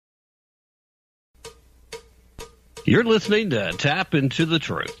You're listening to Tap Into the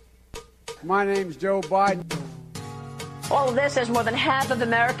Truth. My name's Joe Biden. All of this as more than half of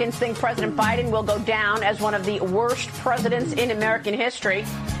Americans think President Biden will go down as one of the worst presidents in American history.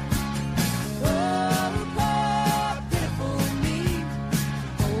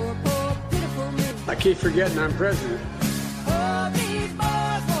 I keep forgetting I'm president.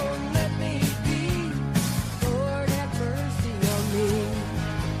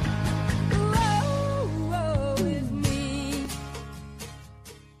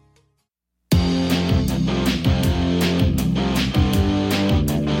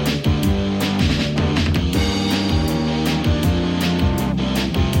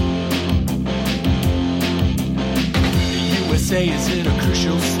 Is in a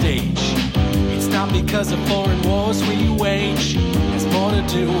crucial stage. It's not because of foreign wars we wage. It's more to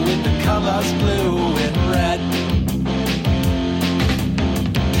do with the colors blue and red.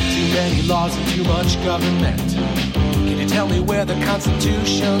 Too many laws and too much government. Can you tell me where the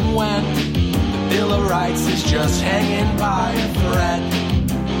Constitution went? The Bill of Rights is just hanging by a thread.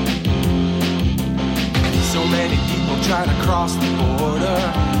 So many people trying to cross the border,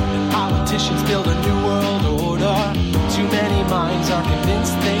 and politicians build a new world order. Too many minds are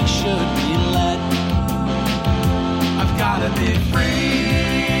convinced they should be led. I've gotta be free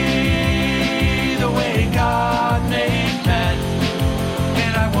the way God made men,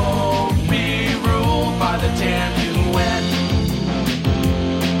 and I won't be ruled by the damn UN.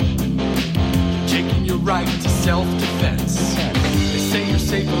 Taking your right to self-defense. They say you're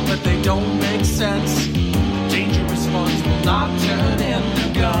safer, but they don't make sense. Dangerous ones will not turn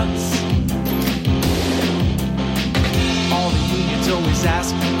into guns. All the unions always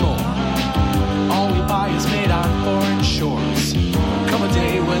ask for more. All we buy is made on foreign shores. There'll come a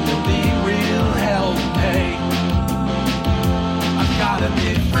day when there'll be real hell to pay. I've gotta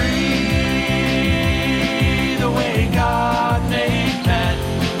be free the way God made men,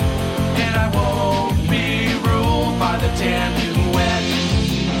 and I won't be ruled by the damn UN.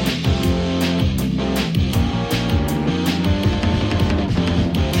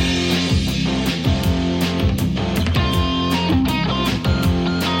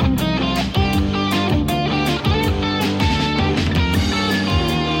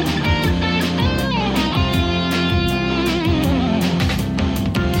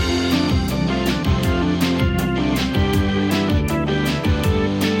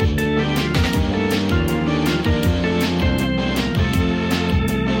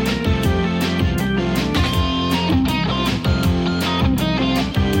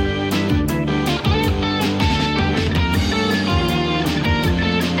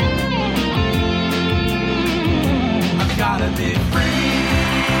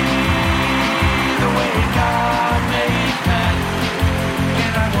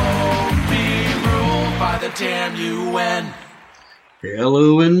 Damn UN.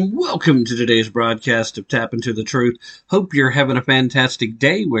 Hello and welcome to today's broadcast of Tap Into the Truth. Hope you're having a fantastic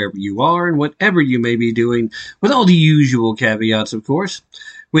day wherever you are and whatever you may be doing, with all the usual caveats, of course.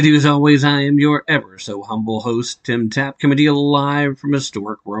 With you as always, I am your ever so humble host, Tim Tapp, coming to you live from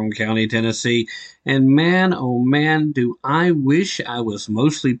historic Rome County, Tennessee. And man, oh man, do I wish I was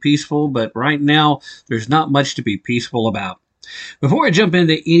mostly peaceful, but right now there's not much to be peaceful about. Before I jump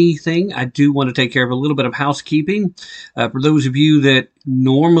into anything, I do want to take care of a little bit of housekeeping. For those of you that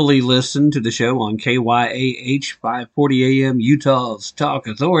normally listen to the show on KYAH 540 AM, Utah's Talk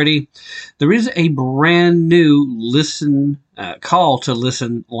Authority, there is a brand new call to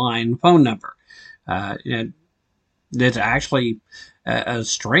listen line phone number. It's actually a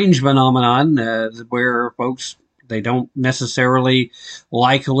strange phenomenon where folks, they don't necessarily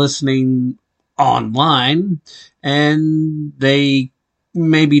like listening online, and they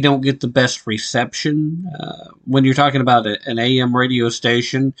maybe don't get the best reception when you're talking about an AM radio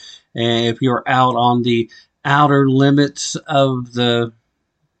station. If you're out on the outer limits of the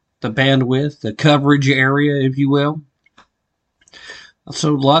bandwidth, the coverage area, if you will.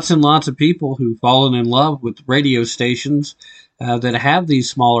 So lots and lots of people who've fallen in love with radio stations that have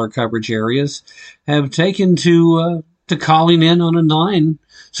these smaller coverage areas have taken to calling in on a line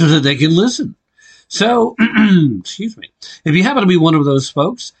so that they can listen. So, excuse me, if you happen to be one of those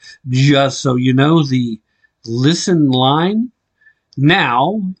folks, just so you know, the listen line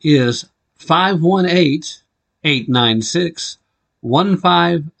now is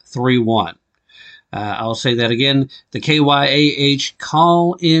 518-896-1531. I'll say that again. The KYAH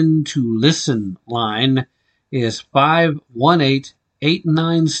call in to listen line is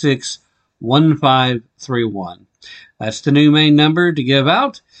 518-896-1531. That's the new main number to give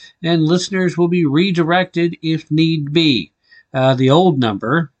out, and listeners will be redirected if need be. The old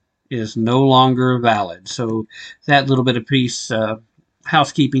number is no longer valid. So that little bit of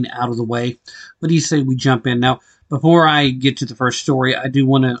housekeeping out of the way. What do you say we jump in? Now, before I get to the first story, I do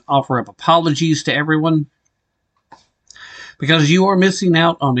want to offer up apologies to everyone, because you are missing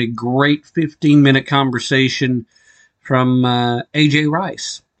out on a great 15-minute conversation from A.J.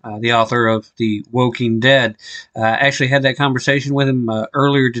 Rice, the author of The Woking Dead. I actually had that conversation with him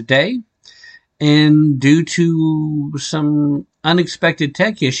earlier today, and due to some unexpected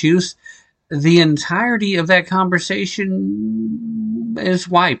tech issues, the entirety of that conversation is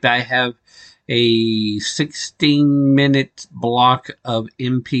wiped. I have a 16-minute block of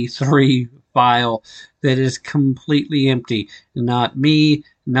MP3 file that is completely empty. Not me,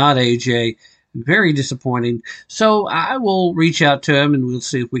 not AJ. Very disappointing. So I will reach out to him and we'll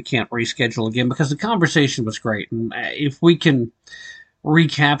see if we can't reschedule again, because the conversation was great. And if we can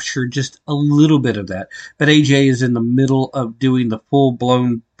recapture just a little bit of that. But AJ is in the middle of doing the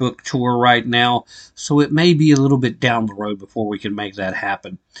full-blown book tour right now, so it may be a little bit down the road before we can make that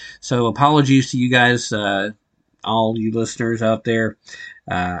happen. So apologies to you guys, all you listeners out there.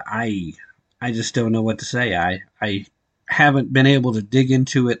 I just don't know what to say. I haven't been able to dig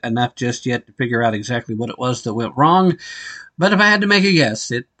into it enough just yet to figure out exactly what it was that went wrong. But if I had to make a guess,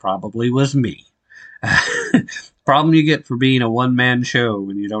 it probably was me. Problem you get for being a one-man show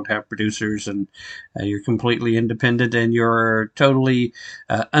when you don't have producers and you're completely independent and you're totally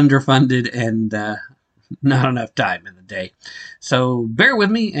underfunded and not enough time in the day. So bear with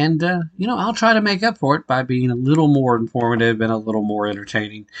me, and I'll try to make up for it by being a little more informative and a little more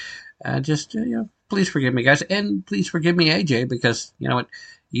entertaining. Please forgive me, guys, and please forgive me, AJ, because you know what,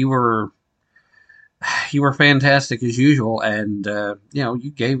 you were fantastic as usual, and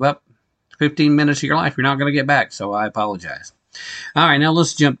you gave up 15 minutes of your life you're not going to get back, so I apologize. All right, now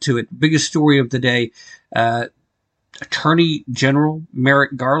let's jump to it. Biggest story of the day. Attorney General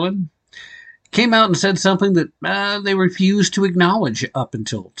Merrick Garland came out and said something that they refused to acknowledge up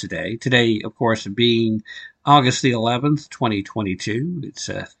until today. Today, of course, being August the 11th, 2022. It's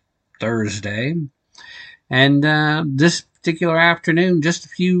a Thursday. And this particular afternoon, just a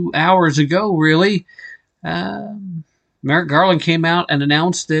few hours ago, really, Merrick Garland came out and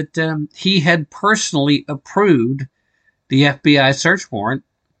announced that he had personally approved the FBI search warrant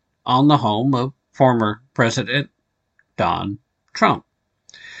on the home of former President Donald Trump.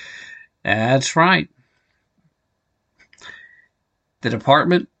 That's right. The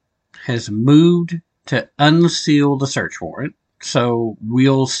department has moved to unseal the search warrant, so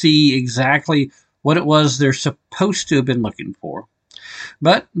we'll see exactly what it was they're supposed to have been looking for.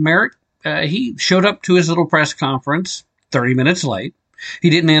 But Merrick, he showed up to his little press conference 30 minutes late. He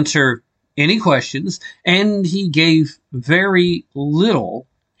didn't answer any questions, and he gave very little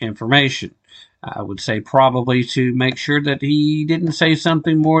information. I would say probably to make sure that he didn't say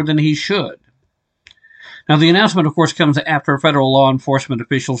something more than he should. Now, the announcement, of course, comes after federal law enforcement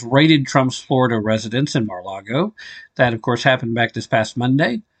officials raided Trump's Florida residence in Mar-a-Lago. That, of course, happened back this past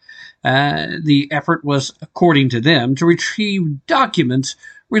Monday. The effort was, according to them, to retrieve documents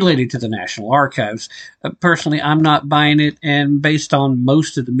related to the National Archives. Personally, I'm not buying it, and based on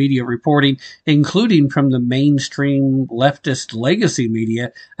most of the media reporting, including from the mainstream leftist legacy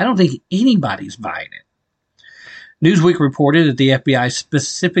media, I don't think anybody's buying it. Newsweek reported that the FBI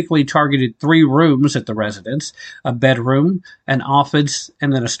specifically targeted 3 rooms at the residence, a bedroom, an office,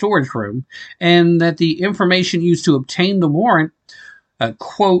 and then a storage room, and that the information used to obtain the warrant,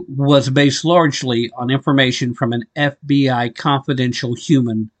 quote, was based largely on information from an FBI confidential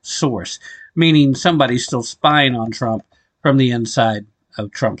human source, meaning somebody's still spying on Trump from the inside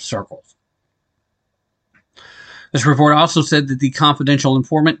of Trump's circles. This report also said that the confidential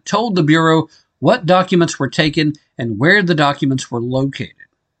informant told the Bureau what documents were taken and where the documents were located.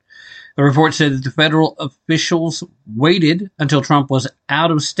 The report said that the federal officials waited until Trump was out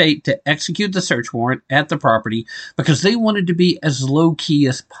of state to execute the search warrant at the property because they wanted to be as low-key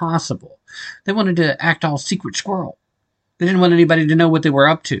as possible. They wanted to act all secret squirrel. They didn't want anybody to know what they were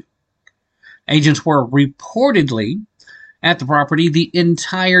up to. Agents were reportedly at the property the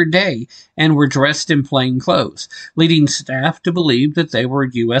entire day and were dressed in plain clothes, leading staff to believe that they were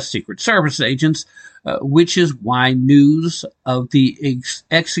U.S. Secret Service agents, which is why news of the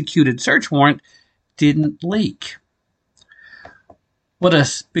executed search warrant didn't leak. What a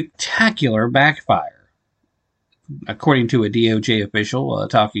spectacular backfire, according to a DOJ official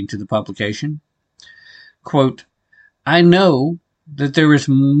talking to the publication. Quote, I know that there is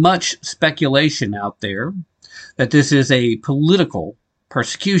much speculation out there that this is a political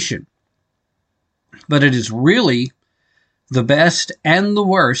persecution, but it is really the best and the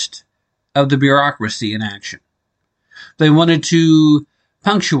worst of the bureaucracy in action. They wanted to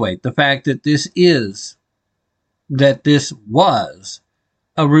punctuate the fact that this was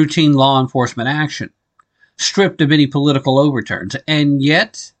a routine law enforcement action, stripped of any political overtones, and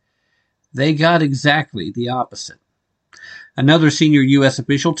yet they got exactly the opposite. Another senior U.S.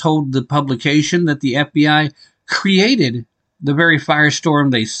 official told the publication that the FBI created the very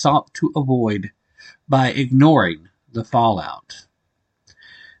firestorm they sought to avoid by ignoring the fallout.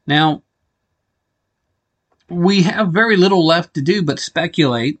 Now, we have very little left to do but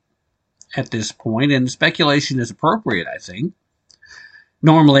speculate at this point, and speculation is appropriate, I think.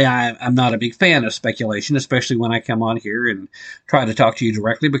 Normally, I'm not a big fan of speculation, especially when I come on here and try to talk to you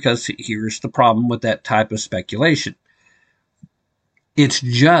directly, because here's the problem with that type of speculation. It's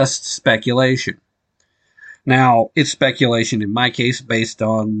just speculation. Now, it's speculation in my case based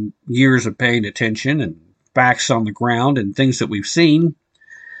on years of paying attention and facts on the ground and things that we've seen.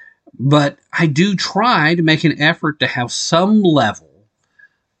 But I do try to make an effort to have some level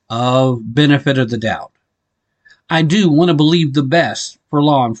of benefit of the doubt. I do want to believe the best for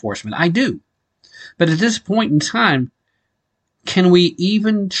law enforcement. I do. But at this point in time, can we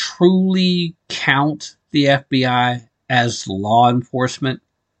even truly count the FBI as law enforcement?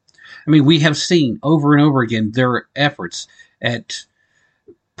 I mean, we have seen over and over again their efforts at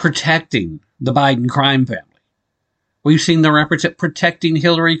protecting the Biden crime family. We've seen their efforts at protecting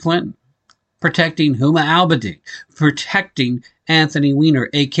Hillary Clinton, protecting Huma Abedin, protecting Anthony Weiner,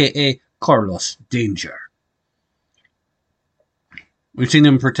 a.k.a. Carlos Danger. We've seen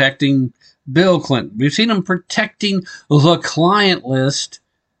them protecting Bill Clinton. We've seen them protecting the client list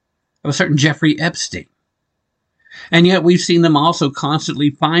of a certain Jeffrey Epstein. And yet we've seen them also constantly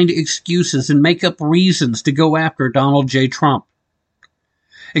find excuses and make up reasons to go after Donald J. Trump.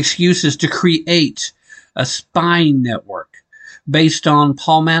 Excuses to create a spying network based on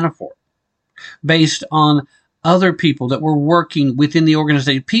Paul Manafort, based on other people that were working within the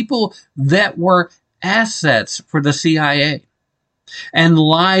organization, people that were assets for the CIA. And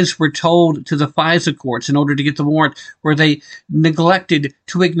lies were told to the FISA courts in order to get the warrant, where they neglected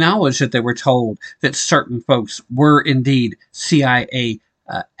to acknowledge that they were told that certain folks were indeed CIA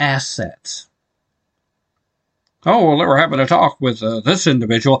assets. Oh, well, they were having a talk with this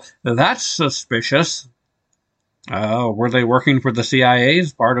individual. That's suspicious. Were they working for the CIA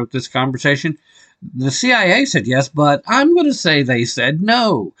as part of this conversation? The CIA said yes, but I'm going to say they said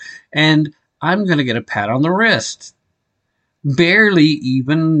no. And I'm going to get a pat on the wrist. Barely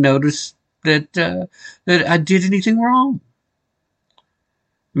even noticed that I did anything wrong.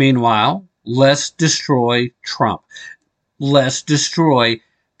 Meanwhile, let's destroy Trump. Let's destroy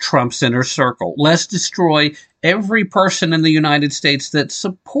Trump's inner circle. Let's destroy every person in the United States that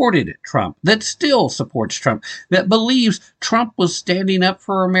supported Trump, that still supports Trump, that believes Trump was standing up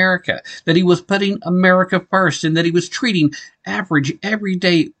for America, that he was putting America first, and that he was treating average,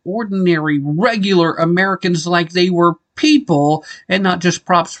 everyday, ordinary, regular Americans like they were people and not just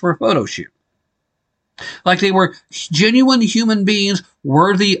props for a photo shoot. Like they were genuine human beings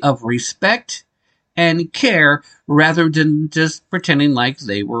worthy of respect and care, rather than just pretending like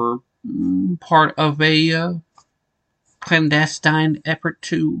they were part of a clandestine effort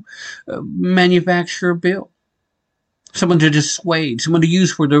to manufacture a bill. Someone to dissuade, someone to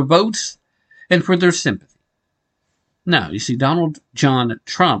use for their votes and for their sympathy. Now, you see, Donald John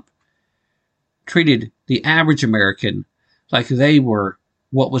Trump treated the average American like they were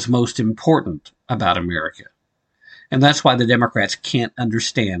what was most important about America. And that's why the Democrats can't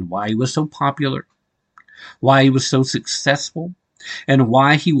understand why he was so popular, why he was so successful, and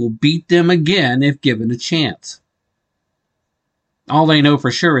why he will beat them again if given a chance. All they know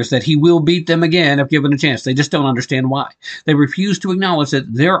for sure is that he will beat them again if given a chance. They just don't understand why. They refuse to acknowledge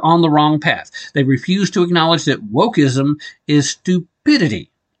that they're on the wrong path. They refuse to acknowledge that wokeism is stupidity.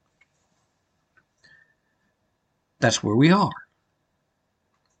 That's where we are.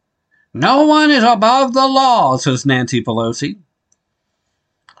 No one is above the law, says Nancy Pelosi.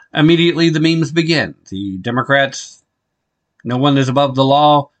 Immediately the memes begin. The Democrats, no one is above the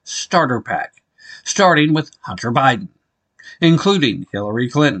law, starter pack, starting with Hunter Biden, including Hillary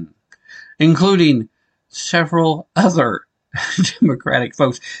Clinton, including several other Democratic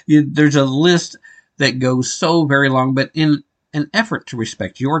folks. There's a list that goes so very long, but in an effort to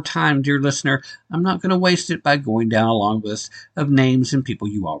respect your time, dear listener, I'm not going to waste it by going down a long list of names and people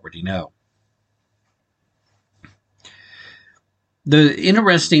you already know. The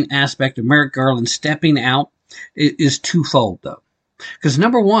interesting aspect of Merrick Garland stepping out is twofold, though. Because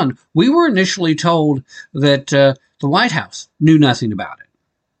number one, we were initially told that the White House knew nothing about it.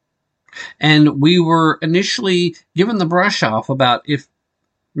 And we were initially given the brush off about if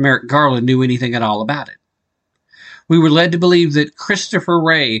Merrick Garland knew anything at all about it. We were led to believe that Christopher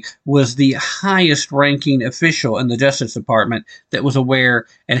Wray was the highest ranking official in the Justice Department that was aware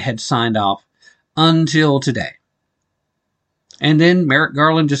and had signed off until today. And then Merrick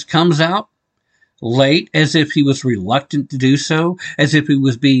Garland just comes out late, as if he was reluctant to do so, as if he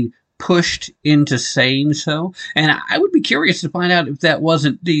was being pushed into saying so. And I would be curious to find out if that was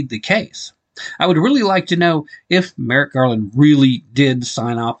indeed the case. I would really like to know if Merrick Garland really did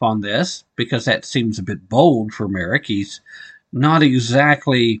sign off on this, because that seems a bit bold for Merrick. He's not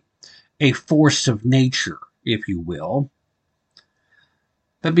exactly a force of nature, if you will.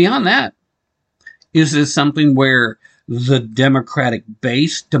 But beyond that, is this something where the Democratic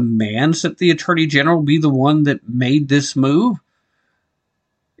base demands that the Attorney General be the one that made this move,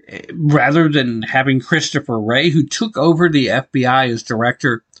 rather than having Christopher Wray, who took over the FBI as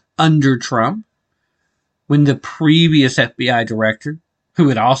director under Trump, when the previous FBI director, who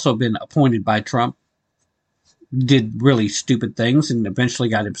had also been appointed by Trump, did really stupid things and eventually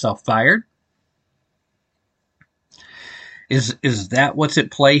got himself fired? Is that what's at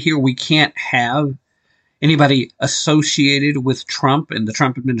play here? We can't have anybody associated with Trump and the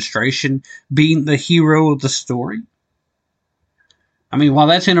Trump administration being the hero of the story? I mean, while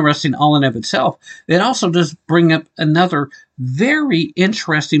that's interesting all in of itself, it also does bring up another very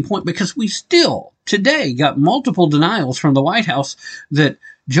interesting point, because we still today got multiple denials from the White House that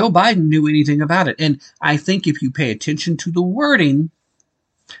Joe Biden knew anything about it. And I think if you pay attention to the wording,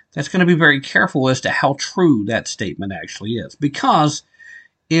 that's going to be very careful as to how true that statement actually is. Because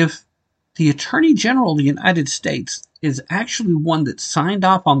if the Attorney General of the United States is actually one that signed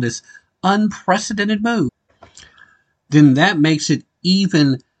off on this unprecedented move, then that makes it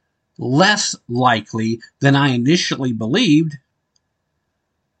even less likely than I initially believed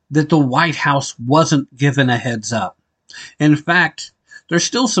that the White House wasn't given a heads up. In fact, there's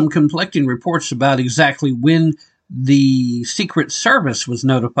still some conflicting reports about exactly when the Secret Service was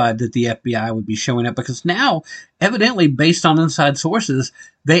notified that the FBI would be showing up, because now, evidently, based on inside sources,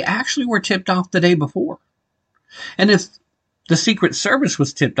 they actually were tipped off the day before. And if the Secret Service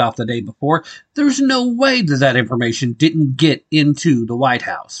was tipped off the day before, there's no way that that information didn't get into the White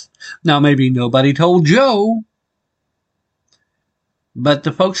House. Now, maybe nobody told Joe, but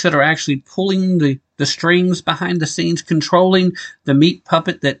the folks that are actually pulling the strings behind the scenes, controlling the meat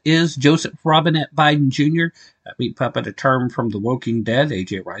puppet that is Joseph Robinette Biden Jr., a meat puppet, a term from The Woking Dead,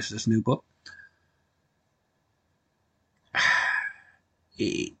 A.J. Rice's new book.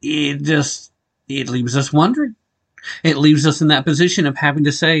 It leaves us wondering. It leaves us in that position of having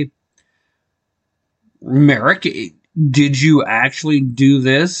to say, Merrick, did you actually do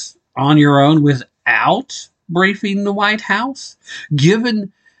this on your own without briefing the White House?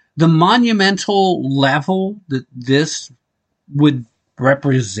 Given the monumental level that this would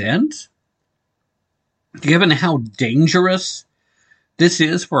represent, given how dangerous this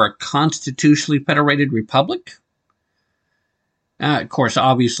is for a constitutionally federated republic? Of course,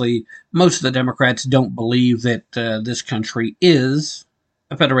 obviously, most of the Democrats don't believe that this country is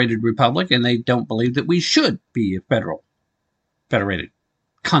a federated republic, and they don't believe that we should be a federated,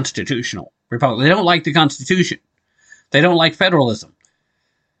 constitutional republic. They don't like the Constitution. They don't like federalism.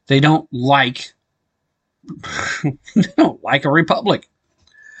 They don't like a republic.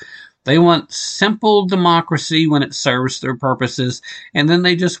 They want simple democracy when it serves their purposes, and then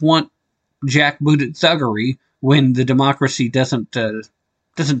they just want jackbooted thuggery when the democracy doesn't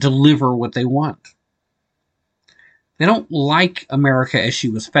deliver what they want. They don't like America as she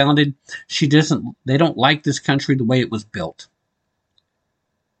was founded. They don't like this country the way it was built.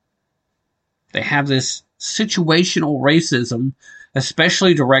 They have this situational racism,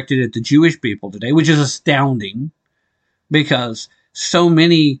 especially directed at the Jewish people today, which is astounding, because so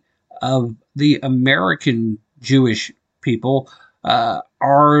many of the American Jewish people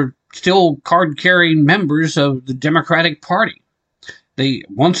are still card-carrying members of the Democratic Party. They,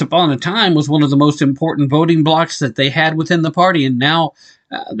 once upon a time, was one of the most important voting blocs that they had within the party, and now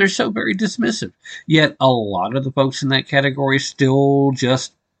they're so very dismissive. Yet a lot of the folks in that category still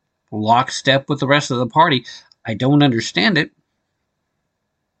just lockstep with the rest of the party. I don't understand it.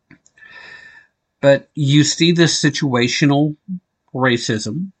 But you see this situational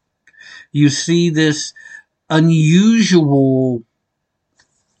racism. You see this unusual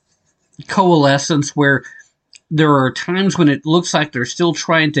coalescence where there are times when it looks like they're still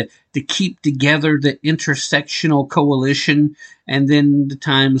trying to keep together the intersectional coalition, and then the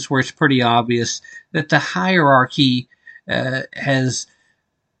times where it's pretty obvious that the hierarchy has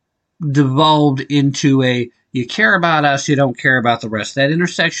devolved into a, you care about us, you don't care about the rest. That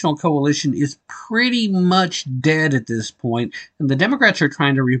intersectional coalition is pretty much dead at this point, and the Democrats are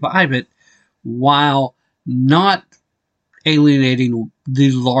trying to revive it while not alienating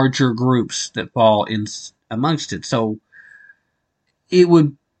the larger groups that fall in amongst it. So it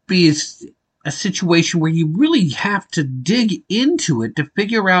would be a situation where you really have to dig into it to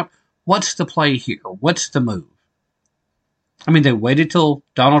figure out what's the play here, what's the move. I mean, they waited till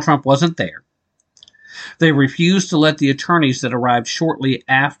Donald Trump wasn't there. They refused to let the attorneys that arrived shortly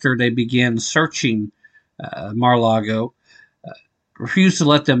after they began searching Mar-a-Lago, refused to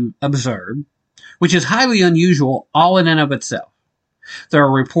let them observe, which is highly unusual all in and of itself. There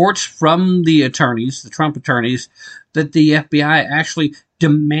are reports from the attorneys, the Trump attorneys, that the FBI actually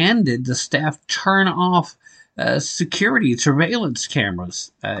demanded the staff turn off security surveillance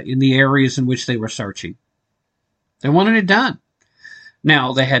cameras in the areas in which they were searching. They wanted it done.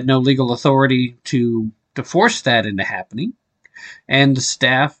 Now, they had no legal authority to force that into happening, and the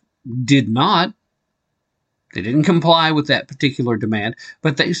staff did not. They didn't comply with that particular demand,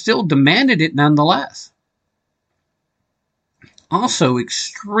 but they still demanded it nonetheless. Also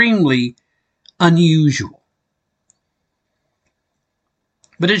extremely unusual.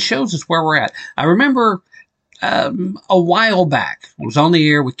 But it shows us where we're at. I remember a while back, I was on the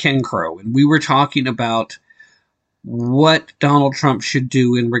air with Ken Crow, and we were talking about what Donald Trump should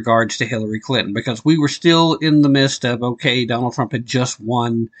do in regards to Hillary Clinton, because we were still in the midst of, okay, Donald Trump had just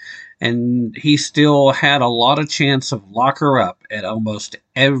won, and he still had a lot of chance of lock her up at almost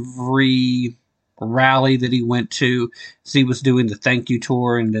every rally that he went to as he was doing the thank you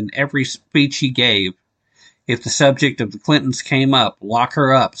tour, and then every speech he gave, if the subject of the Clintons came up, lock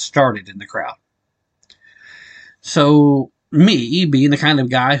her up started in the crowd. So me, being the kind of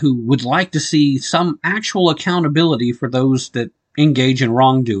guy who would like to see some actual accountability for those that engage in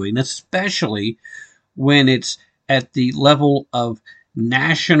wrongdoing, especially when it's at the level of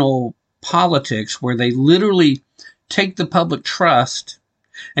national politics, where they literally take the public trust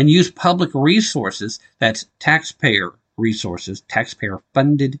and use public resources, that's taxpayer resources,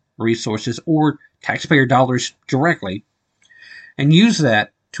 taxpayer-funded resources, or taxpayer dollars directly, and use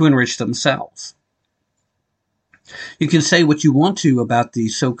that to enrich themselves. You can say what you want to about the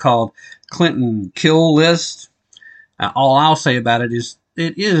so-called Clinton kill list. All I'll say about it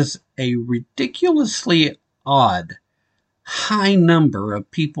is a ridiculously odd high number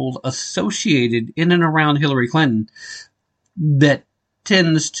of people associated in and around Hillary Clinton that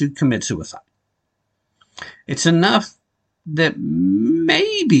tends to commit suicide. It's enough that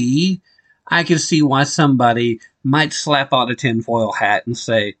maybe I can see why somebody might slap on a tinfoil hat and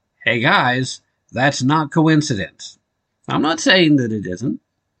say, hey guys, that's not coincidence. I'm not saying that it isn't.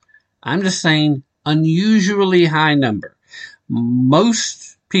 I'm just saying unusually high number.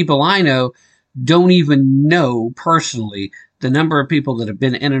 Most people I know don't even know personally the number of people that have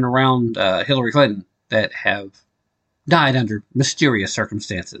been in and around Hillary Clinton that have died under mysterious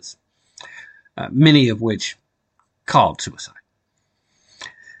circumstances, many of which called suicide.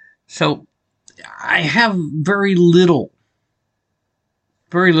 So I have very little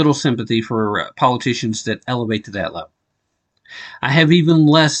sympathy for politicians that elevate to that level. I have even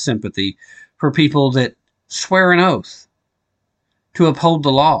less sympathy for people that swear an oath to uphold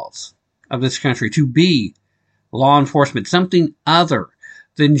the laws of this country, to be law enforcement, something other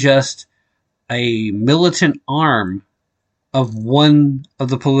than just a militant arm of one of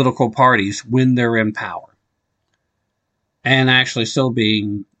the political parties when they're in power, and actually still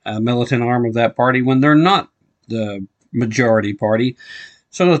being a militant arm of that party when they're not the majority party,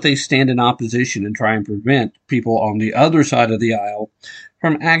 so that they stand in opposition and try and prevent people on the other side of the aisle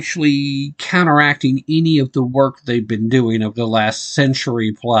from actually counteracting any of the work they've been doing over the last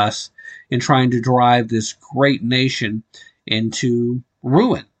century plus in trying to drive this great nation into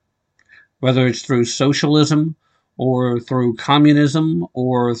ruin, whether it's through socialism or through communism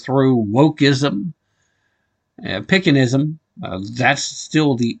or through wokeism, pickenism. That's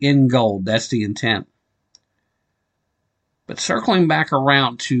still the end goal. That's the intent. But circling back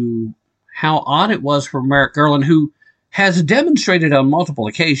around to how odd it was for Merrick Garland, who has demonstrated on multiple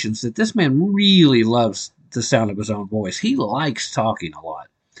occasions that this man really loves the sound of his own voice. He likes talking a lot.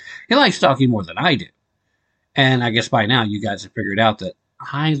 He likes talking more than I do. And I guess by now you guys have figured out that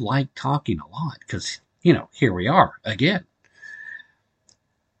I like talking a lot because, here we are again.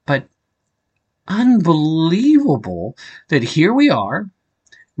 But unbelievable that here we are.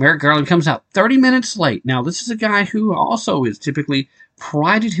 Merrick Garland comes out 30 minutes late. Now, this is a guy who also is typically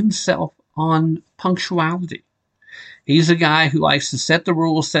prided himself on punctuality. He's a guy who likes to set the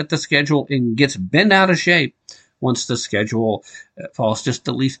rules, set the schedule, and gets bent out of shape once the schedule falls just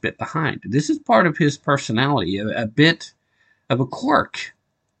the least bit behind. This is part of his personality, a bit of a quirk.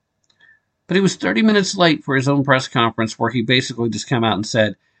 But he was 30 minutes late for his own press conference where he basically just came out and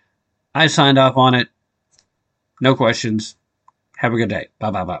said, I signed off on it. No questions. Have a good day.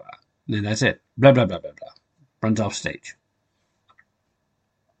 Blah, blah, blah, blah. And then that's it. Blah, blah, blah, blah, blah. Runs off stage.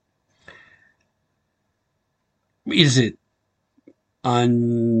 Is it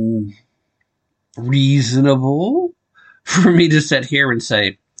unreasonable for me to sit here and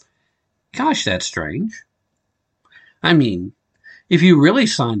say, gosh, that's strange? I mean, if you really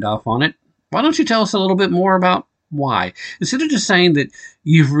signed off on it, why don't you tell us a little bit more about why? Instead of just saying that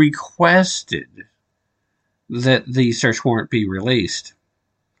you've requested that the search warrant be released.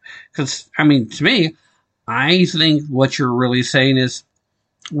 Because, I mean, to me, I think what you're really saying is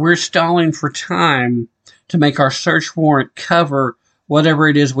we're stalling for time to make our search warrant cover whatever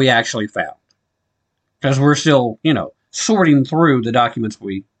it is we actually found. Because we're still, sorting through the documents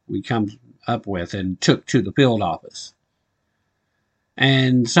we come up with and took to the field office.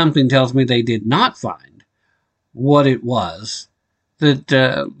 And something tells me they did not find what it was that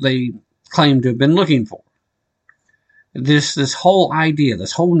they claimed to have been looking for. This whole idea,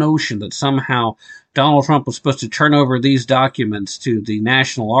 this whole notion that somehow Donald Trump was supposed to turn over these documents to the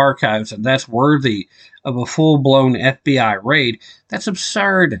National Archives and that's worthy of a full-blown FBI raid, that's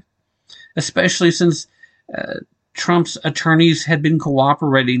absurd. Especially since Trump's attorneys had been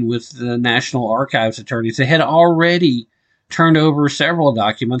cooperating with the National Archives attorneys. They had already turned over several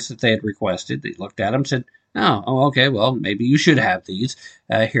documents that they had requested. They looked at them and said, oh, okay, well, maybe you should have these.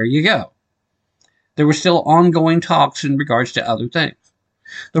 Here you go. There were still ongoing talks in regards to other things.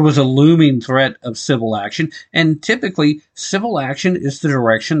 There was a looming threat of civil action, and typically civil action is the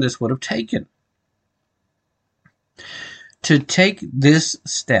direction this would have taken. To take this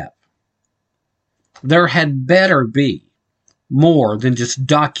step, there had better be more than just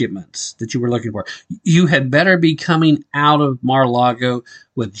documents that you were looking for. You had better be coming out of Mar-a-Lago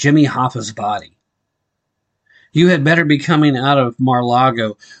with Jimmy Hoffa's body. You had better be coming out of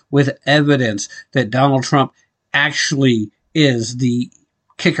Mar-a-Lago with evidence that Donald Trump actually is the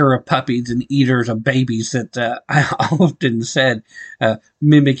kicker of puppies and eaters of babies that I often said,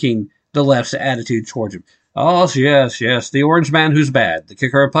 mimicking the left's attitude towards him. Oh, yes, the orange man who's bad, the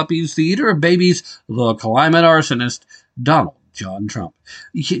kicker of puppies, the eater of babies, the climate arsonist, Donald John Trump.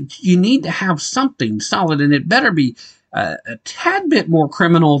 You need to have something solid, and it better be a tad bit more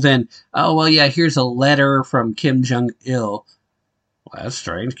criminal than, oh, well, yeah, here's a letter from Kim Jong-il. Well, that's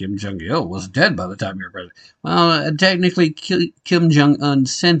strange. Kim Jong-il was dead by the time you were president. Well, technically, Kim Jong-un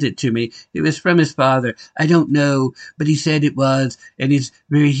sent it to me. It was from his father. I don't know, but he said it was, and it's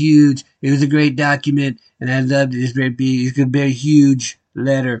very huge. It was a great document, and I loved it. It's very big. It's a very huge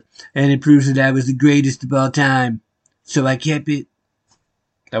letter, and it proves that I was the greatest of all time. So I kept it.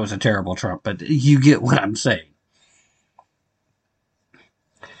 That was a terrible Trump, but you get what I'm saying.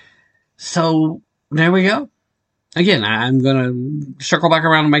 So, there we go. Again, I'm going to circle back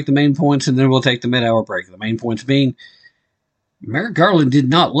around and make the main points, and then we'll take the mid-hour break. The main points being, Merrick Garland did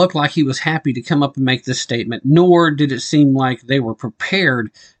not look like he was happy to come up and make this statement, nor did it seem like they were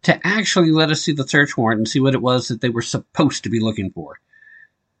prepared to actually let us see the search warrant and see what it was that they were supposed to be looking for.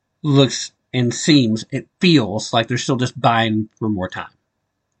 Looks and seems, it feels like they're still just buying for more time.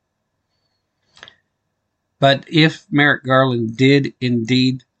 But if Merrick Garland did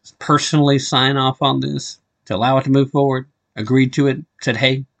indeed personally sign off on this, to allow it to move forward, agreed to it, said,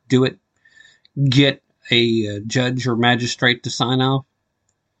 hey, do it, get a judge or magistrate to sign off,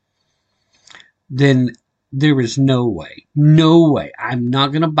 then there is no way, I'm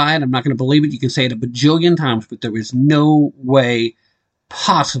not going to buy it, I'm not going to believe it, you can say it a bajillion times, but there is no way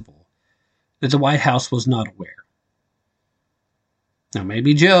possible that the White House was not aware. Now,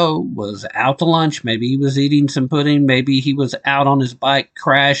 maybe Joe was out to lunch. Maybe he was eating some pudding. Maybe he was out on his bike,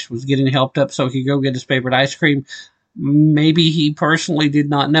 crashed, was getting helped up so he could go get his favorite ice cream. Maybe he personally did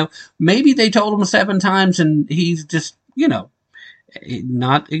not know. Maybe they told him 7 times and he's just,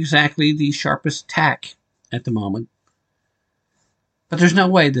 not exactly the sharpest tack at the moment. But there's no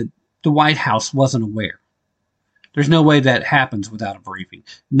way that the White House wasn't aware. There's no way that happens without a briefing.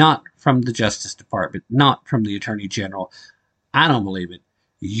 Not from the Justice Department, not from the Attorney General. I don't believe it.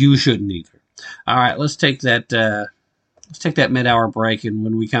 You shouldn't either. All right, let's take that mid-hour break, and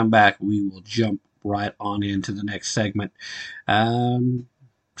when we come back, we will jump right on into the next segment.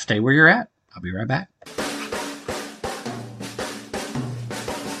 Stay where you're at. I'll be right back.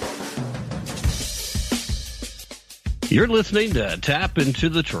 You're listening to Tap Into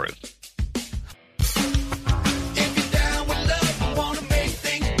the Truth.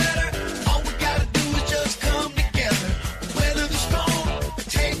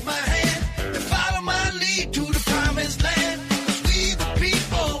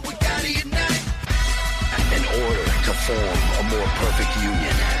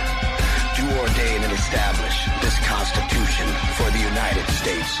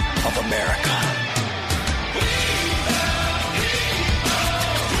 States of America.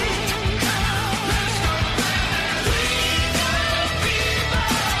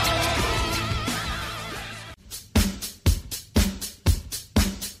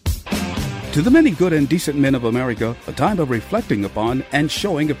 To the many good and decent men of America, a time of reflecting upon and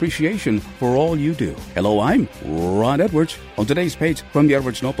showing appreciation for all you do. Hello, I'm Ron Edwards. On today's page from the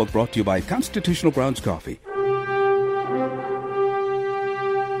Edwards Notebook, brought to you by Constitutional Grounds Coffee.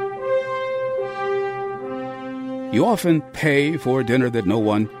 You often pay for a dinner that no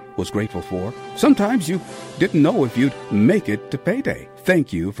one was grateful for. Sometimes you didn't know if you'd make it to payday.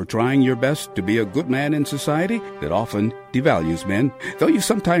 Thank you for trying your best to be a good man in society that often devalues men. Though you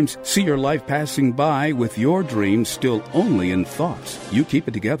sometimes see your life passing by with your dreams still only in thoughts, you keep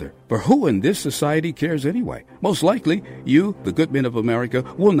it together. For who in this society cares anyway? Most likely, you, the good men of America,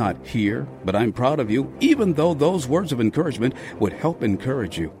 will not hear, but I'm proud of you, even though those words of encouragement would help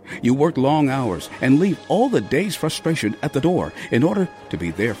encourage you. You work long hours and leave all the day's frustration at the door in order to be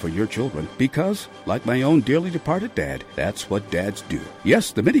there for your children, because, like my own dearly departed dad, that's what dads do.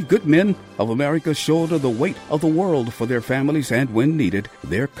 Yes, the many good men of America shoulder the weight of the world for their families and, when needed,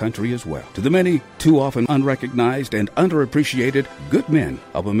 their country as well. To the many, too often unrecognized and underappreciated good men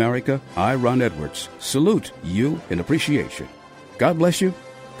of America, I, Ron Edwards, salute you in appreciation. God bless you,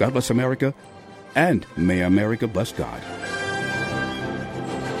 God bless America, and may America bless God.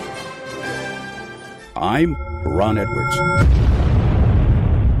 I'm Ron Edwards.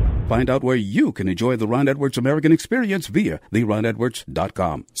 Find out where you can enjoy the Ron Edwards American Experience via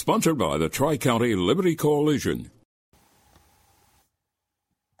theronedwards.com. Sponsored by the Tri-County Liberty Coalition.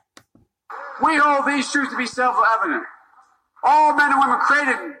 We hold these truths to be self-evident. All men and women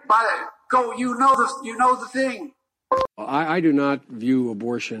created by go. You know the thing. I do not view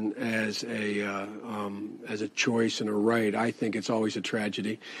abortion as a choice and a right. I think it's always a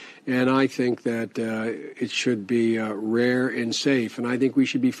tragedy, and I think that it should be rare and safe. And I think we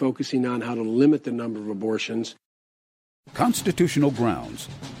should be focusing on how to limit the number of abortions. Constitutional Grounds,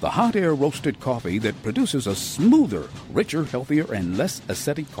 the hot air roasted coffee that produces a smoother, richer, healthier, and less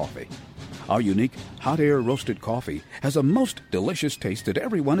acidic coffee. Our unique hot air roasted coffee has a most delicious taste that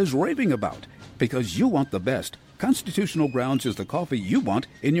everyone is raving about. Because you want the best, Constitutional Grounds is the coffee you want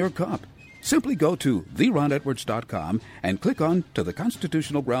in your cup. Simply go to theronedwards.com and click on to the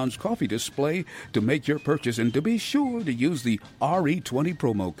Constitutional Grounds coffee display to make your purchase, and to be sure to use the RE20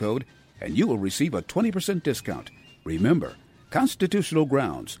 promo code, and you will receive a 20% discount. Remember, Constitutional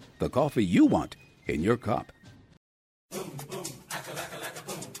Grounds, the coffee you want in your cup.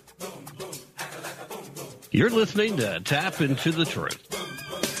 You're listening to Tap Into the Truth.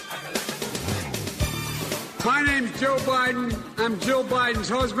 My name's Joe Biden. I'm Jill Biden's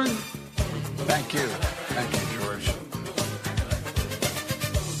husband. Thank you. Thank you, George.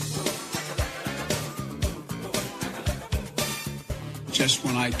 Just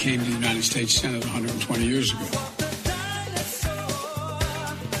when I came to the United States Senate 120 years ago.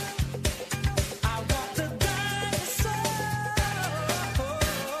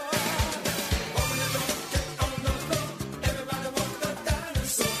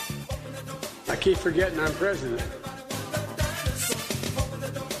 I keep forgetting I'm president.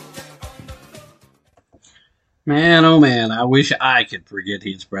 Man, oh man, I wish I could forget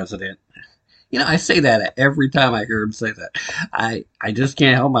he's president. You know, I say that every time I hear him say that. I just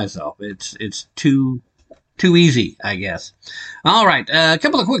can't help myself. It's too easy, I guess. All right, a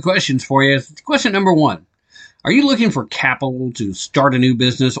couple of quick questions for you. Question number 1. Are you looking for capital to start a new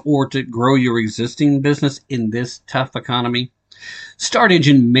business or to grow your existing business in this tough economy? Start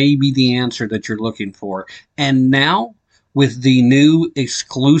Engine may be the answer that you're looking for. And now, with the new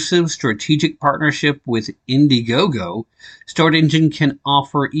exclusive strategic partnership with Indiegogo, Start Engine can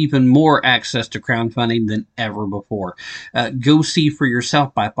offer even more access to crowdfunding than ever before. Go see for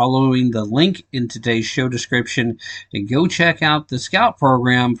yourself by following the link in today's show description, and go check out the Scout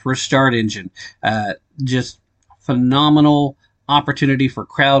program for Start Engine. Just phenomenal opportunity for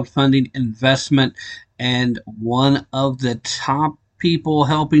crowdfunding investment, and one of the top people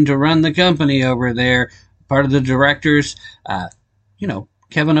helping to run the company over there, part of the directors,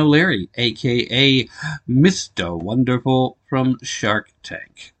 Kevin O'Leary, a.k.a. Mr. Wonderful from Shark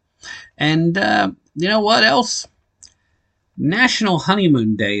Tank. And you know what else? National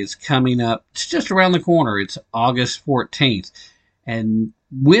Honeymoon Day is coming up. It's just around the corner. It's August 14th. And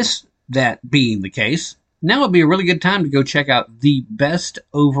with that being the case, now would be a really good time to go check out the best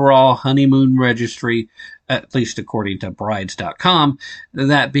overall honeymoon registry, at least according to brides.com,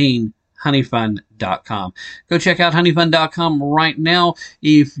 that being honeyfund.com. Go check out honeyfund.com right now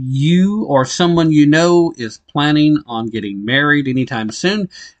if you or someone you know is planning on getting married anytime soon,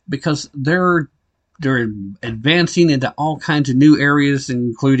 because they're advancing into all kinds of new areas,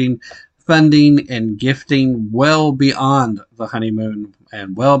 including funding and gifting well beyond the honeymoon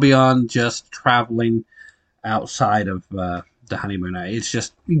and well beyond just traveling outside of the honeymoon. It's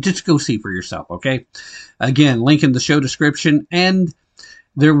just go see for yourself, okay? Again, link in the show description, and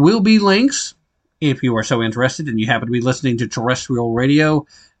there will be links if you are so interested and you happen to be listening to terrestrial radio,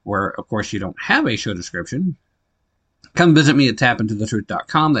 where, of course, you don't have a show description. Come visit me at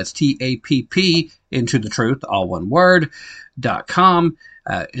tapintothetruth.com. That's TAPP, into the truth, all one word, .com.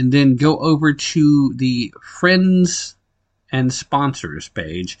 And then go over to the Friends and Sponsors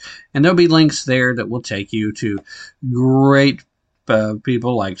page, and there'll be links there that will take you to great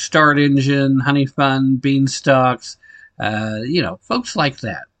people like Start Engine, Honey Fund, Beanstalks, folks like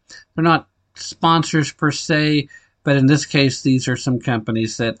that. They're not sponsors per se, but in this case, these are some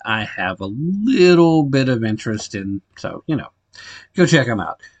companies that I have a little bit of interest in. So, go check them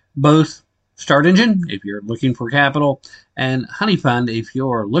out. Both Start Engine, if you're looking for capital, and Honey Fund, if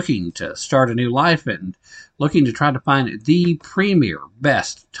you're looking to start a new life and looking to try to find the premier,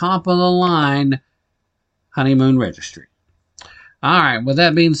 best, top-of-the-line honeymoon registry. All right, with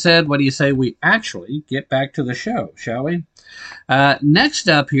that being said, what do you say we actually get back to the show, shall we? Next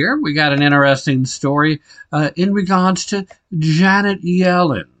up here, we got an interesting story in regards to Janet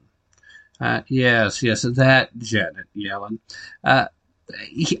Yellen. Yes, that Janet Yellen.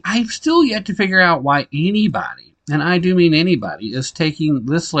 I've still yet to figure out why anybody, and I do mean anybody, is taking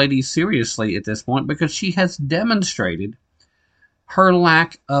this lady seriously at this point, because she has demonstrated her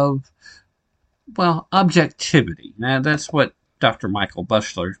lack of, objectivity. Now, that's what Dr. Michael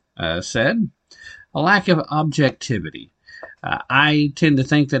Bushler said. A lack of objectivity. I tend to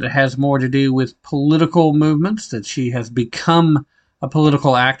think that it has more to do with political movements, that she has become a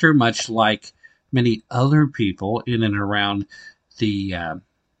political actor, much like many other people in and around the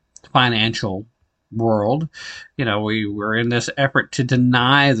financial world. We were in this effort to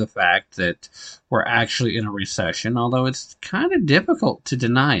deny the fact that we're actually in a recession, although it's kind of difficult to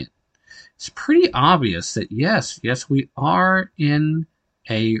deny it. It's pretty obvious that yes, we are in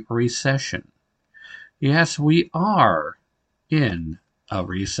a recession. Yes, we are in a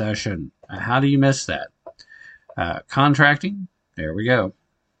recession. How do you miss that? Contracting, there we go.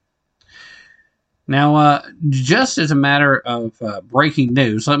 Now, just as a matter of breaking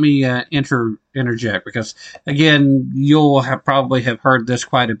news, let me interject, because, again, you'll probably have heard this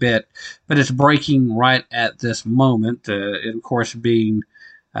quite a bit, but it's breaking right at this moment, it, of course, being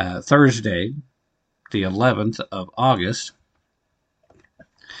Thursday, the 11th of August.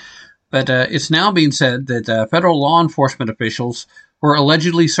 But it's now being said that federal law enforcement officials were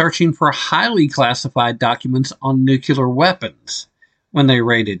allegedly searching for highly classified documents on nuclear weapons when they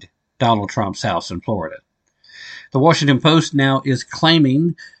raided Donald Trump's house in Florida. The Washington Post now is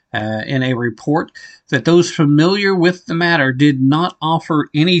claiming in a report that those familiar with the matter did not offer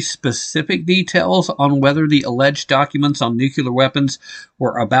any specific details on whether the alleged documents on nuclear weapons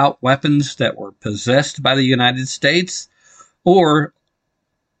were about weapons that were possessed by the United States or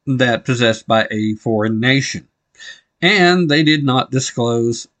that possessed by a foreign nation. And they did not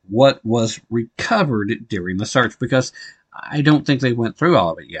disclose what was recovered during the search, because I don't think they went through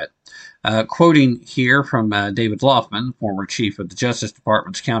all of it yet. Quoting here from David Loffman, former chief of the Justice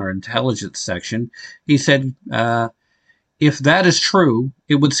Department's counterintelligence section, he said, if that is true,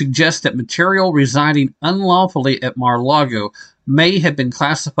 it would suggest that material residing unlawfully at Mar-a-Lago may have been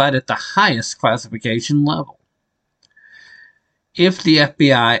classified at the highest classification level. If the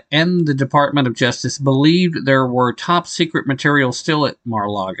FBI and the Department of Justice believed there were top-secret material still at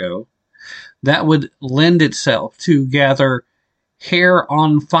Mar-a-Lago, that would lend itself to gather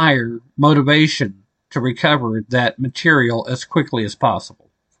hair-on-fire motivation to recover that material as quickly as possible.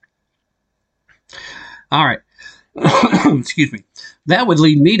 All right. Excuse me. That would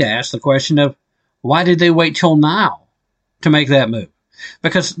lead me to ask the question of, why did they wait till now to make that move?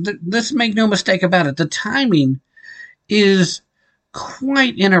 Because let's make no mistake about it, the timing is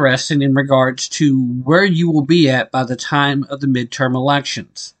quite interesting in regards to where you will be at by the time of the midterm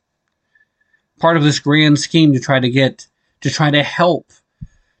elections. Part of this grand scheme to try to help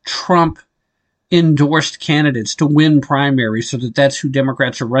Trump endorsed candidates to win primaries, so that that's who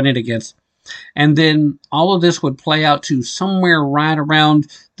Democrats are running against. And then all of this would play out to somewhere right around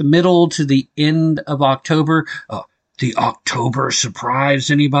the middle to the end of October. The October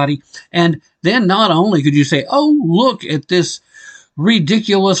surprise, anybody? And then not only could you say, oh, look at this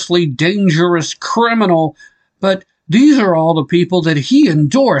ridiculously dangerous criminal, but these are all the people that he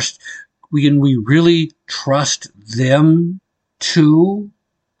endorsed. Can we really trust them too?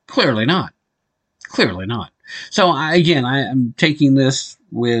 Clearly not. Clearly not. So I am taking this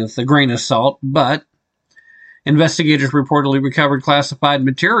with a grain of salt, but investigators reportedly recovered classified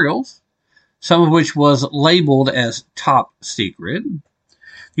materials, some of which was labeled as top secret.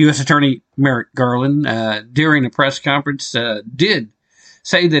 U.S. Attorney Merrick Garland, during a press conference, did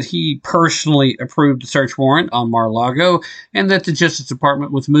say that he personally approved the search warrant on Mar-a-Lago and that the Justice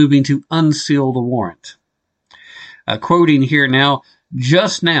Department was moving to unseal the warrant. Quoting here now,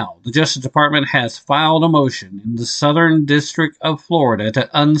 just now, the Justice Department has filed a motion in the Southern District of Florida to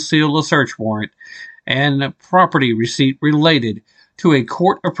unseal the search warrant and property receipt related to a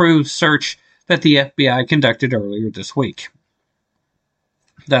court-approved search that the FBI conducted earlier this week.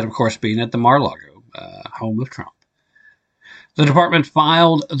 That, of course, being at the Mar-a-Lago home of Trump. The department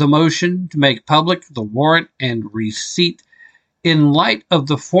filed the motion to make public the warrant and receipt in light of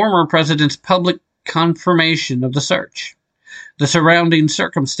the former president's public confirmation of the search, the surrounding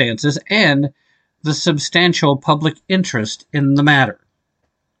circumstances, and the substantial public interest in the matter.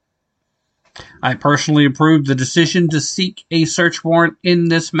 I personally approved the decision to seek a search warrant in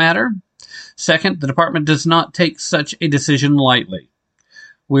this matter. Second, the department does not take such a decision lightly.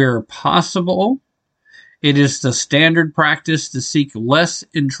 Where possible, it is the standard practice to seek less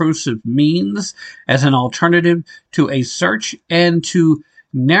intrusive means as an alternative to a search and to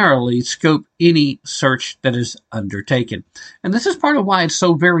narrowly scope any search that is undertaken. And this is part of why it's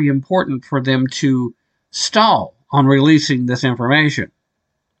so very important for them to stall on releasing this information.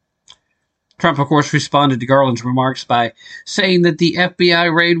 Trump, of course, responded to Garland's remarks by saying that the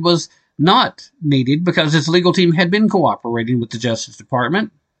FBI raid was not needed because his legal team had been cooperating with the Justice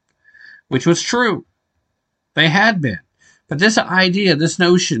Department, which was true. They had been. But this idea, this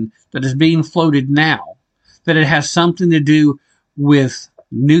notion that is being floated now, that it has something to do with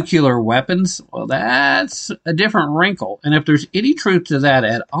nuclear weapons, well, that's a different wrinkle. And if there's any truth to that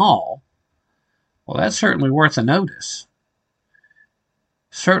at all, well, that's certainly worth a notice.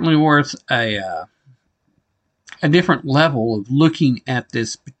 Certainly worth a different level of looking at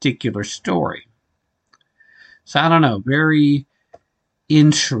this particular story. So I don't know, very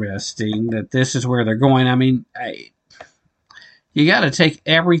interesting that this is where they're going. I mean, you got to take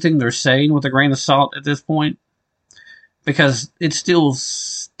everything they're saying with a grain of salt at this point, because it still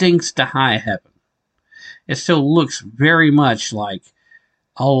stinks to high heaven. It still looks very much like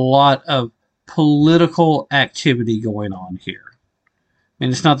a lot of political activity going on here. I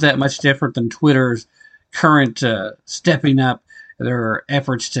mean, it's not that much different than Twitter's current stepping up their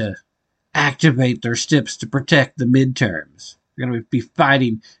efforts to activate their steps to protect the midterms. They're going to be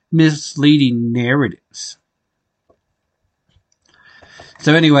fighting misleading narratives.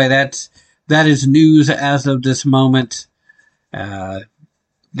 So anyway, that is news as of this moment.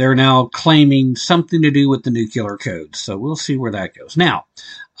 They're now claiming something to do with the nuclear code. So we'll see where that goes. Now,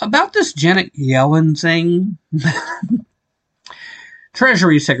 about this Janet Yellen thing,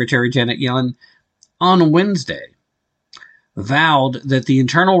 Treasury Secretary Janet Yellen on Wednesday vowed that the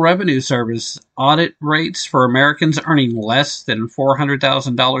Internal Revenue Service audit rates for Americans earning less than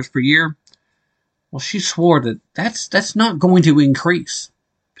 $400,000 per year, well, she swore that that's not going to increase,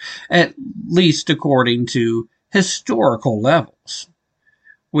 at least according to historical levels,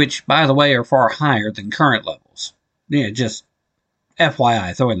 which, by the way, are far higher than current levels. Yeah, just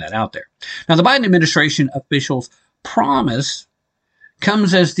FYI, throwing that out there. Now, the Biden administration officials' promise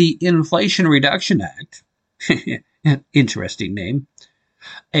comes as the Inflation Reduction Act, interesting name,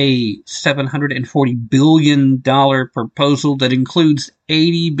 a $740 billion proposal that includes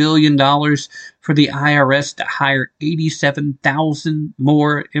 $80 billion for the IRS to hire 87,000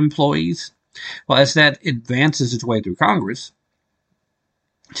 more employees. Well, as that advances its way through Congress,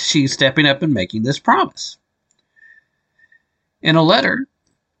 she's stepping up and making this promise. In a letter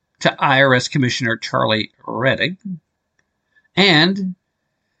to IRS Commissioner Charlie Reddick, and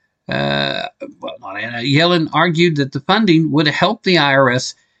Yellen argued that the funding would help the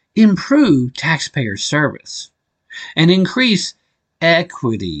IRS improve taxpayer service and increase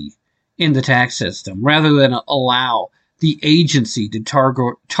equity in the tax system rather than allow the agency to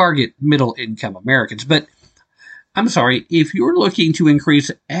target middle-income Americans. But I'm sorry, if you're looking to increase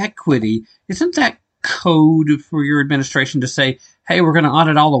equity, isn't that code for your administration to say, hey, we're going to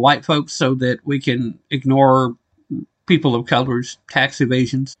audit all the white folks so that we can ignore people of color's tax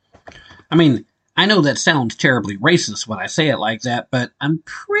evasions? I mean, I know that sounds terribly racist when I say it like that, but I'm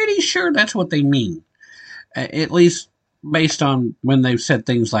pretty sure that's what they mean, at least based on when they've said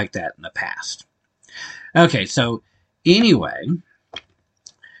things like that in the past. Okay, so anyway,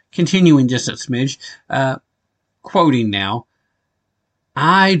 continuing just a smidge, quoting now,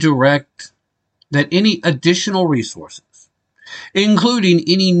 I direct that any additional resources, including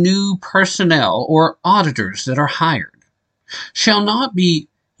any new personnel or auditors that are hired, shall not be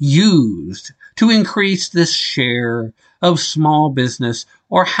used to increase this share of small business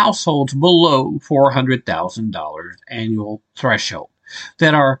or households below $400,000 annual threshold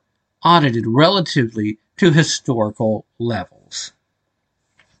that are audited relatively to historical levels.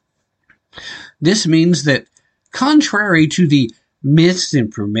 This means that, contrary to the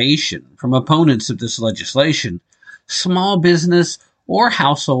misinformation from opponents of this legislation, small business or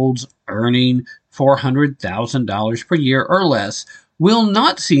households earning $400,000 per year or less will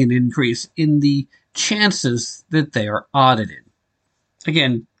not see an increase in the chances that they are audited.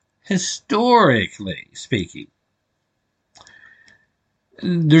 Again, historically speaking.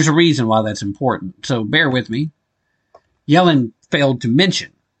 There's a reason why that's important, so bear with me. Yellen failed to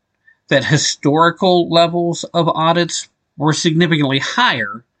mention that historical levels of audits were significantly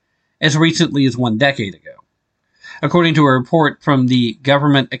higher as recently as 1 decade ago. According to a report from the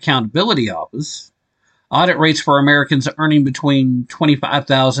Government Accountability Office, audit rates for Americans earning between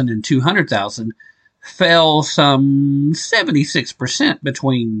 $25,000 and $200,000 fell some 76%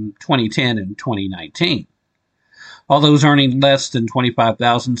 between 2010 and 2019. While those earning less than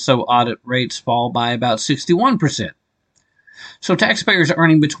 $25,000 saw audit rates fall by about 61%. So taxpayers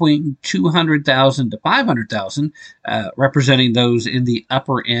earning between $200,000 to $500,000, representing those in the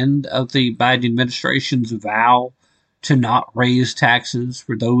upper end of the Biden administration's vow to not raise taxes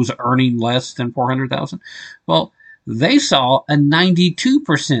for those earning less than $400,000, well, they saw a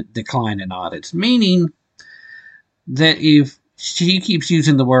 92% decline in audits, meaning that if she keeps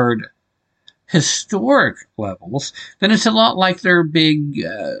using the word historic levels, then it's a lot like their big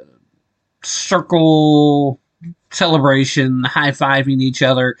circle celebration, high-fiving each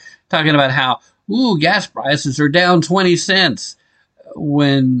other, talking about how, gas prices are down 20 cents,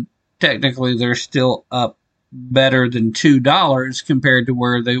 when technically they're still up better than $2 compared to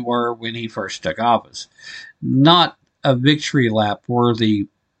where they were when he first took office. Not a victory lap worthy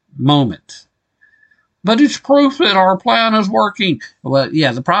moment. But it's proof that our plan is working. Well,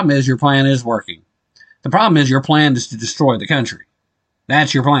 yeah, the problem is your plan is working. The problem is your plan is to destroy the country.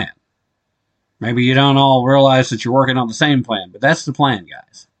 That's your plan. Maybe you don't all realize that you're working on the same plan, but that's the plan,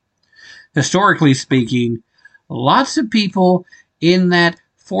 guys. Historically speaking, lots of people in that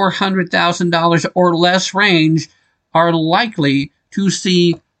 $400,000 or less range are likely to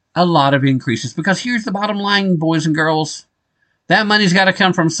see a lot of increases. Because here's the bottom line, boys and girls. That money's got to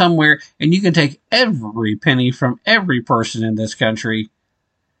come from somewhere, and you can take every penny from every person in this country,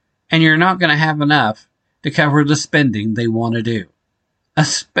 and you're not going to have enough to cover the spending they want to do,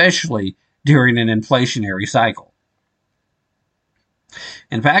 especially during an inflationary cycle.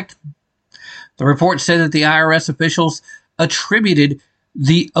 In fact, the report said that the IRS officials attributed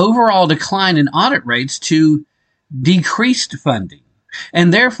the overall decline in audit rates to decreased funding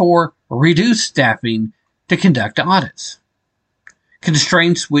and therefore reduced staffing to conduct audits.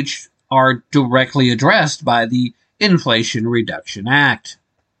 Constraints which are directly addressed by the Inflation Reduction Act.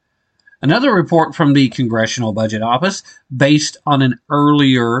 Another report from the Congressional Budget Office, based on an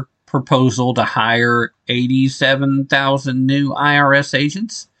earlier proposal to hire 87,000 new IRS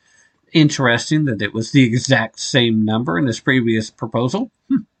agents. Interesting that it was the exact same number in this previous proposal.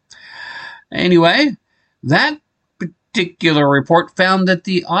 Anyway, that particular report found that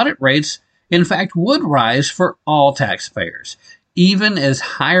the audit rates, in fact, would rise for all taxpayers, even as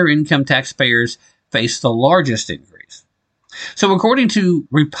higher income taxpayers face the largest increase. So according to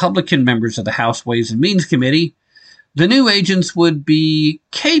Republican members of the House Ways and Means Committee, the new agents would be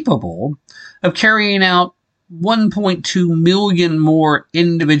capable of carrying out 1.2 million more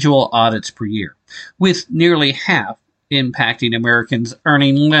individual audits per year, with nearly half impacting Americans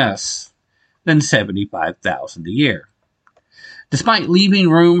earning less than $75,000 a year. Despite leaving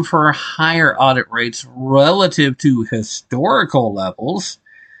room for higher audit rates relative to historical levels,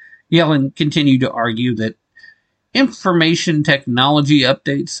 Yellen continued to argue that information technology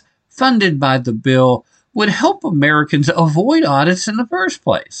updates funded by the bill would help Americans avoid audits in the first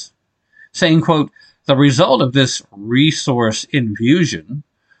place, saying, quote, the result of this resource infusion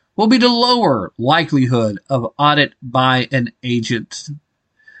will be the lower likelihood of audit by an agent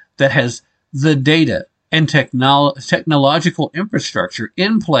that has the data and technological infrastructure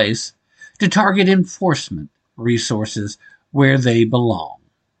in place to target enforcement resources where they belong,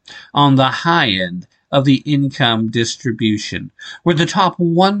 on the high end of the income distribution, where the top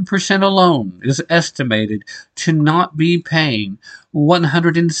 1% alone is estimated to not be paying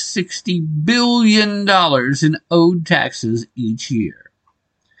 $160 billion in owed taxes each year.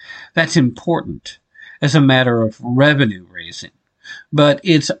 That's important as a matter of revenue raising, but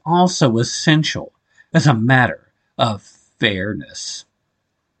it's also essential as a matter of fairness.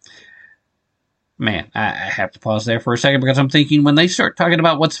 Man, I have to pause there for a second because I'm thinking when they start talking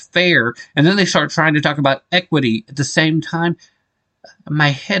about what's fair and then they start trying to talk about equity at the same time, my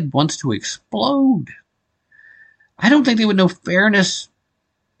head wants to explode. I don't think they would know fairness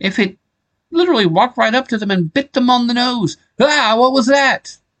if it literally walked right up to them and bit them on the nose. Ah, what was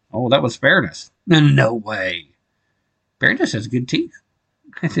that? Oh, that was fairness. No way. Fairness has good teeth.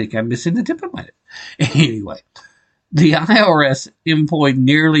 I think I'm missing the tip of my head. Anyway. The IRS employed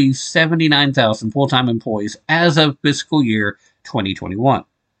nearly 79,000 full-time employees as of fiscal year 2021.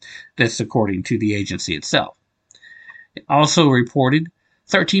 That's according to the agency itself. It also reported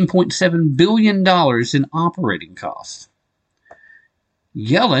 $13.7 billion in operating costs.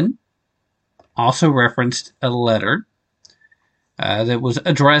 Yellen also referenced a letter that was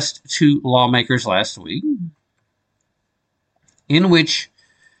addressed to lawmakers last week, in which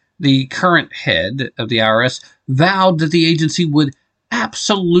the current head of the IRS vowed that the agency would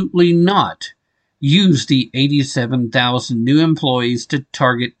absolutely not use the 87,000 new employees to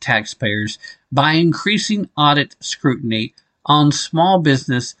target taxpayers by increasing audit scrutiny on small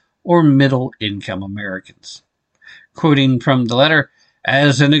business or middle-income Americans. Quoting from the letter,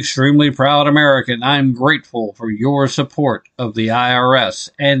 "As an extremely proud American, I'm grateful for your support of the IRS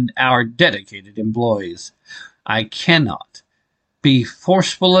and our dedicated employees. I cannot be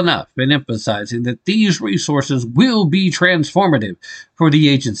forceful enough in emphasizing that these resources will be transformative for the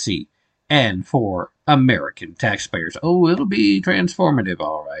agency and for American taxpayers." Oh, it'll be transformative,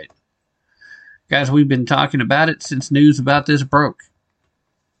 all right. Guys, we've been talking about it since news about this broke.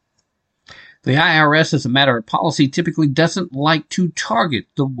 The IRS, as a matter of policy, typically doesn't like to target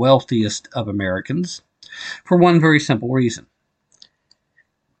the wealthiest of Americans for one very simple reason.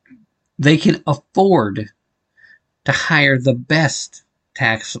 They can afford to hire the best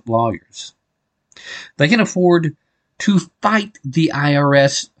tax lawyers. They can afford to fight the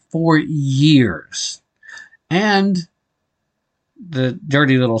IRS for years. And the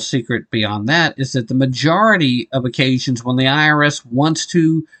dirty little secret beyond that is that the majority of occasions when the IRS wants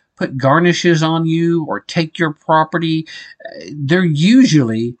to put garnishes on you or take your property, they're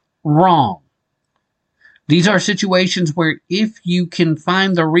usually wrong. These are situations where if you can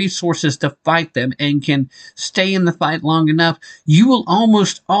find the resources to fight them and can stay in the fight long enough, you will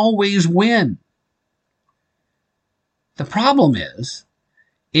almost always win. The problem is,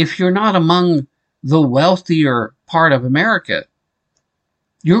 if you're not among the wealthier part of America,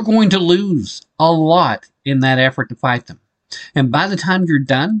 you're going to lose a lot in that effort to fight them. And by the time you're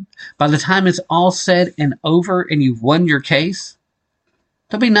done, by the time it's all said and over and you've won your case,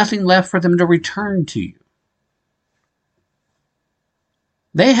 there'll be nothing left for them to return to you.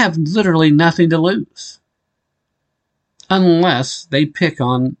 They have literally nothing to lose unless they pick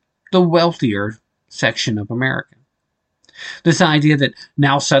on the wealthier section of America. This idea that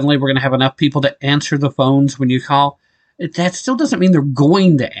now suddenly we're going to have enough people to answer the phones when you call, that still doesn't mean they're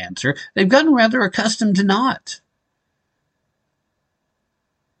going to answer. They've gotten rather accustomed to not.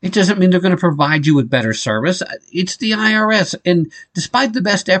 It doesn't mean they're going to provide you with better service. It's the IRS, and despite the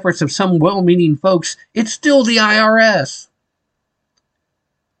best efforts of some well-meaning folks, it's still the IRS.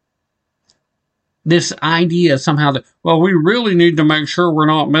 This idea somehow that, well, we really need to make sure we're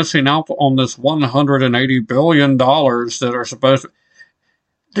not missing out on this $180 billion that are supposed to.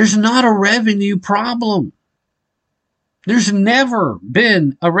 There's not a revenue problem. There's never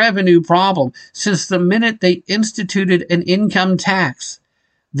been a revenue problem since the minute they instituted an income tax.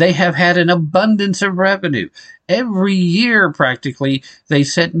 They have had an abundance of revenue. Every year, practically, they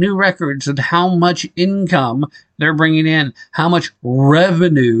set new records of how much income they're bringing in, how much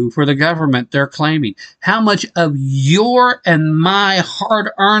revenue for the government they're claiming, how much of your and my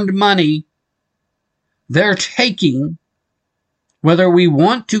hard-earned money they're taking, whether we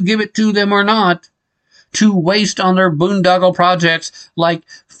want to give it to them or not, to waste on their boondoggle projects like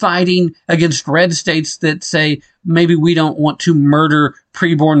fighting against red states that say, maybe we don't want to murder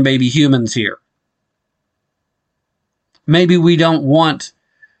preborn baby humans here. Maybe we don't want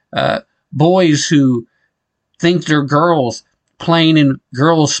boys who think they're girls playing in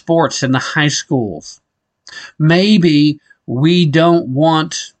girls' sports in the high schools. Maybe we don't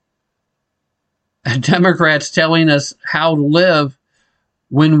want Democrats telling us how to live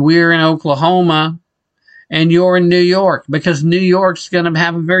when we're in Oklahoma and you're in New York, because New York's going to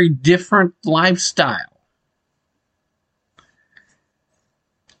have a very different lifestyle.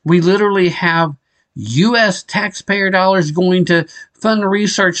 We literally have U.S. taxpayer dollars going to fund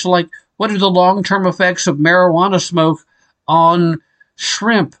research like, what are the long-term effects of marijuana smoke on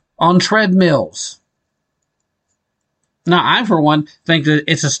shrimp, on treadmills? Now, I, for one, think that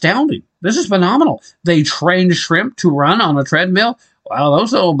it's astounding. This is phenomenal. They train shrimp to run on a treadmill. Well,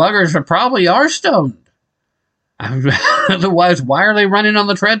 those little buggers probably are stoned. Otherwise, why are they running on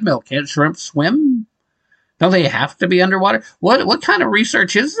the treadmill? Can't shrimp swim? Don't they have to be underwater? What kind of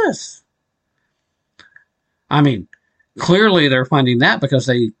research is this? I mean, clearly they're funding that because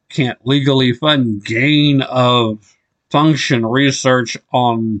they can't legally fund gain of function research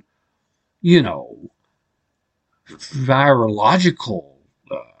on, virological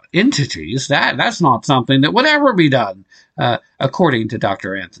entities. That's not something that would ever be done, according to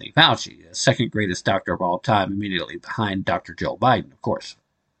Dr. Anthony Fauci, the second greatest doctor of all time, immediately behind Dr. Joe Biden, of course.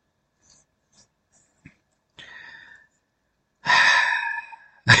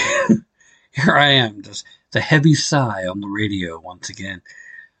 Here I am, just the heavy sigh on the radio once again.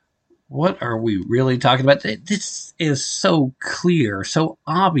 What are we really talking about? This is so clear, so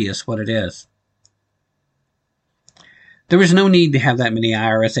obvious what it is. There is no need to have that many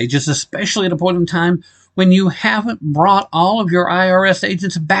IRS agents, especially at a point in time when you haven't brought all of your IRS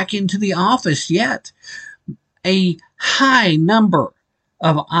agents back into the office yet. A high number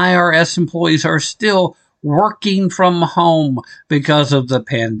of IRS employees are still working from home because of the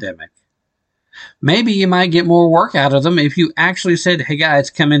pandemic. Maybe you might get more work out of them if you actually said, hey guys,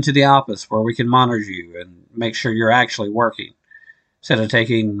 come into the office where we can monitor you and make sure you're actually working, instead of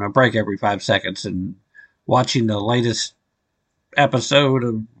taking a break every 5 seconds and watching the latest episode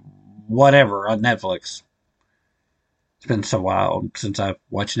of whatever on Netflix. It's been so while since I've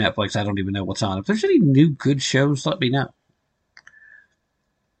watched Netflix, I don't even know what's on. If there's any new good shows, let me know.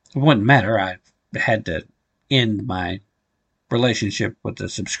 It wouldn't matter. I had to end my relationship with the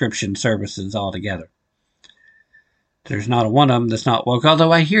subscription services altogether. There's not a one of them that's not woke,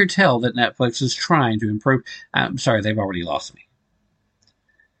 although I hear tell that Netflix is trying to improve. I'm sorry, they've already lost me.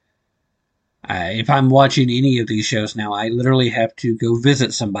 If I'm watching any of these shows now, I literally have to go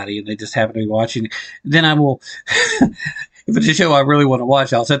visit somebody and they just happen to be watching. Then I will, if it's a show I really want to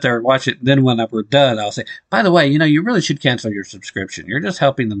watch, I'll sit there and watch it. Then when we're done, I'll say, by the way, you really should cancel your subscription. You're just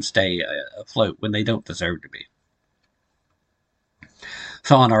helping them stay afloat when they don't deserve to be.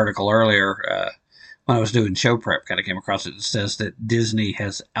 Saw an article earlier when I was doing show prep, kind of came across it. It says that Disney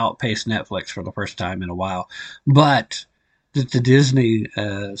has outpaced Netflix for the first time in a while, but that the Disney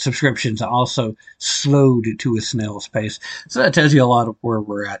subscriptions also slowed to a snail's pace. So that tells you a lot of where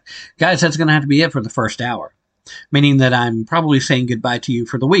we're at. Guys, that's going to have to be it for the first hour, meaning that I'm probably saying goodbye to you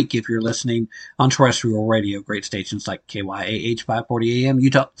for the week if you're listening on terrestrial radio, great stations like KYAH 540 AM,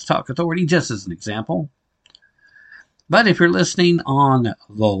 Utah's Talk Authority, just as an example. But if you're listening on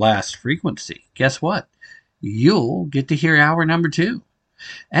the last frequency, guess what? You'll get to hear hour number 2.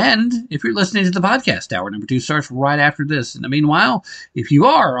 And if you're listening to the podcast, hour number 2 starts right after this. In the meanwhile, if you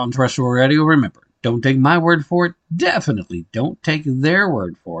are on terrestrial radio, remember, don't take my word for it. Definitely don't take their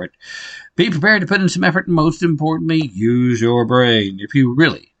word for it. Be prepared to put in some effort, and most importantly, use your brain if you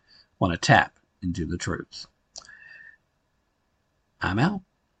really want to tap into the truth. I'm out.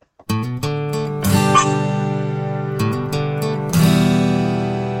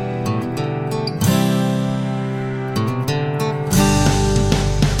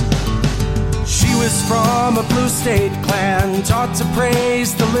 Was from a blue state clan, taught to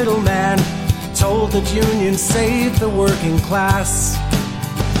praise the little man, told that unions saved the working class.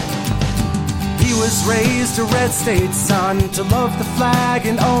 He was raised a red state son, to love the flag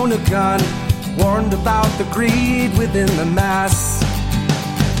and own a gun, warned about the greed within the mass.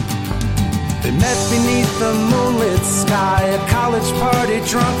 They met beneath the moonlit sky, a college party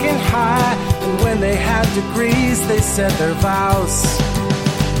drunk and high, and when they had degrees they said their vows.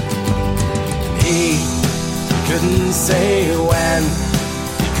 He couldn't say when,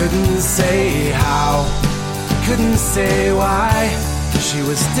 he couldn't say how, he couldn't say why. She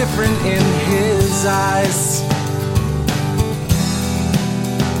was different in his eyes.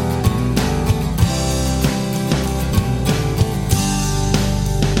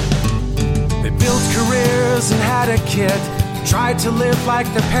 They built careers and had a kid, tried to live like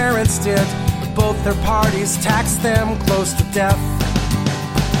their parents did, but both their parties taxed them close to death.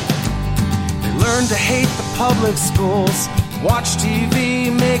 Learned to hate the public schools, watch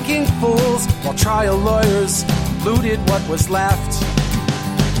TV making fools, while trial lawyers looted what was left.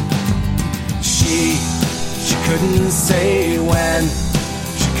 She couldn't say when,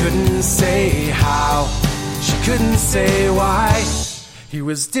 she couldn't say how, she couldn't say why. He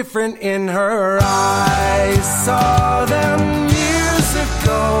was different in her eyes. Saw them years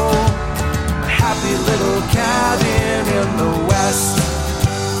ago, a happy little cabin in the West.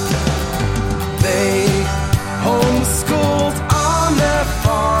 They homeschooled on their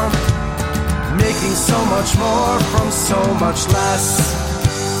farm, making so much more from so much less.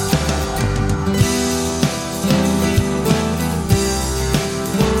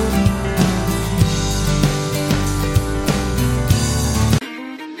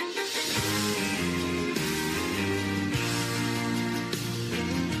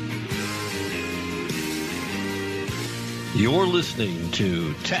 You're listening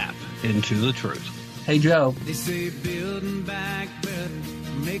to Tap into the Truth. Hey, Joe. They say building back better,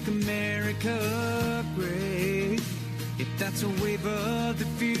 make America great. If that's a wave of the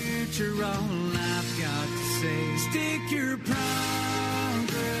future, all I've got to say, stick your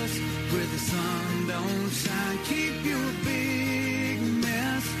progress where the sun don't shine. Keep your big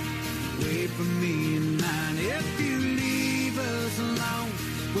mess away from me and mine. If you leave us alone,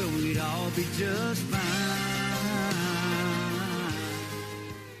 well, we'd all be just fine.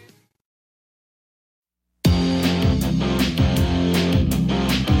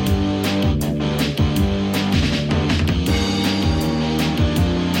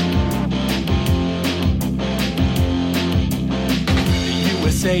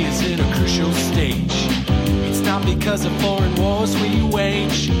 USA is in a crucial stage. It's not because of foreign wars we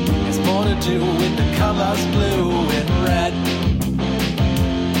wage. It's more to do with the colors blue and red.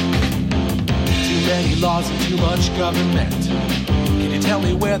 Too many laws and too much government. Can you tell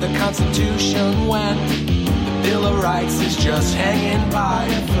me where the Constitution went? The Bill of Rights is just hanging by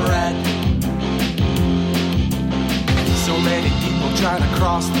a thread. So many people trying to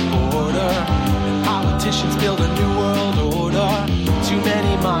cross the border, and politicians build a new world order. Too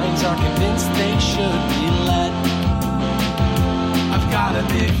many minds are convinced they should be led. I've gotta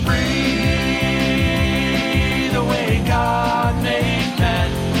be free the way God made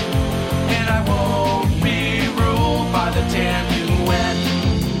men, and I won't be ruled by the damn UN.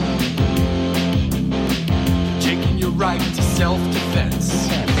 Taking your right to self-defense.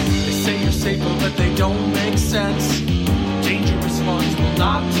 They say you're safer, but they don't make sense. Dangerous ones will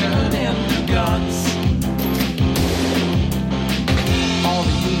not turn into guns. All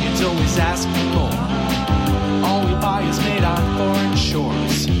the unions always ask for more. All we buy is made on foreign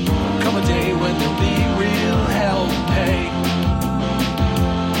shores. Come a day when there'll be real hell to pay.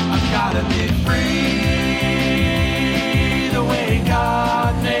 I've gotta be free the way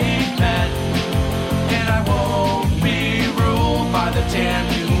God made men, and I won't be ruled by the damn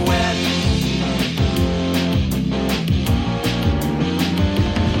UN.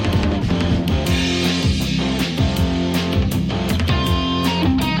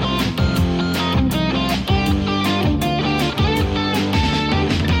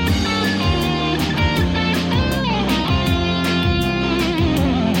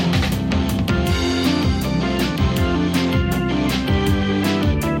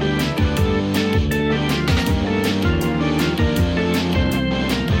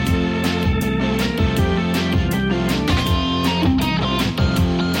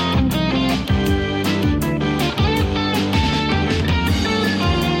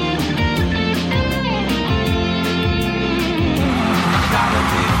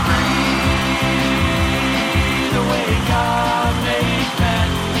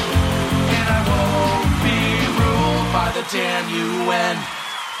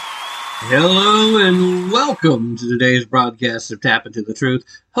 Hello and welcome to today's broadcast of Tap Into the Truth.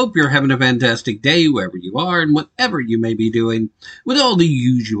 Hope you're having a fantastic day wherever you are and whatever you may be doing, with all the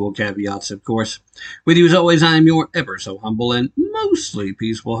usual caveats, of course. With you as always, I am your ever so humble and mostly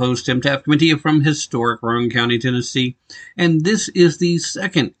peaceful host, Tim Taft, coming to you from historic Rowan County, Tennessee. And this is the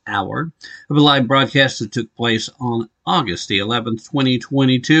second hour of a live broadcast that took place on August the 11th,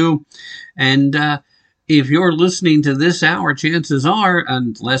 2022. And, if you're listening to this hour, chances are,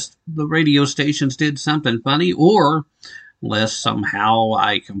 unless the radio stations did something funny, or unless somehow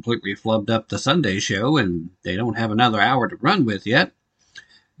I completely flubbed up the Sunday show and they don't have another hour to run with yet,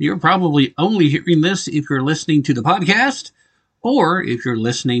 you're probably only hearing this if you're listening to the podcast, or if you're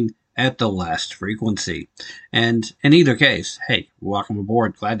listening at the last frequency. And in either case, hey, welcome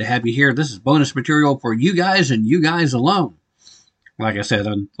aboard. Glad to have you here. This is bonus material for you guys and you guys alone. Like I said,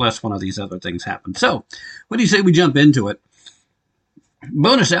 unless one of these other things happen. So, what do you say we jump into it?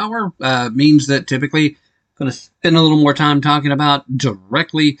 Bonus hour means that typically I'm going to spend a little more time talking about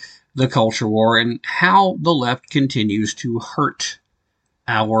directly the culture war and how the left continues to hurt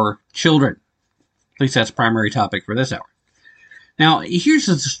our children. At least that's the primary topic for this hour. Now, here's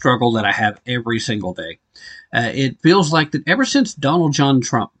the struggle that I have every single day. It feels like that ever since Donald John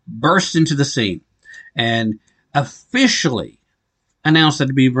Trump burst into the scene and officially announced that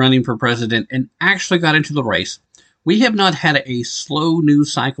to be running for president and actually got into the race, we have not had a slow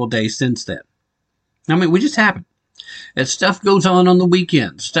news cycle day since then. I mean, we just haven't. Stuff goes on the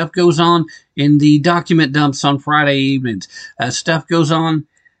weekends. Stuff goes on in the document dumps on Friday evenings. Stuff goes on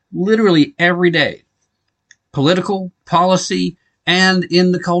literally every day. Political, policy, and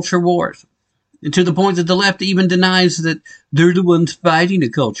in the culture wars. And to the point that the left even denies that they're the ones fighting a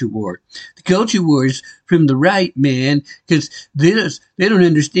culture war. The culture war is from the right, man, because they don't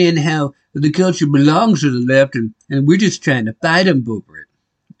understand how the culture belongs to the left, and we're just trying to fight them over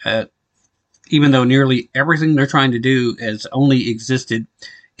it. Even though nearly everything they're trying to do has only existed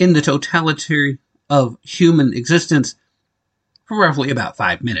in the totality of human existence for roughly about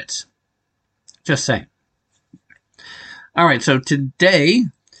 5 minutes. Just saying. All right, so today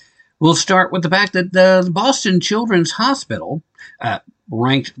we'll start with the fact that the Boston Children's Hospital,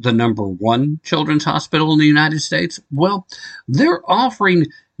 ranked the number 1 children's hospital in the United States, well, they're offering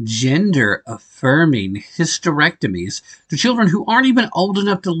gender-affirming hysterectomies to children who aren't even old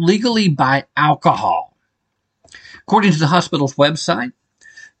enough to legally buy alcohol. According to the hospital's website,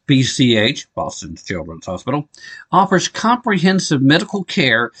 BCH, Boston Children's Hospital, offers comprehensive medical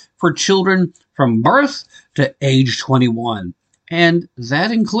care for children from birth to age 21, and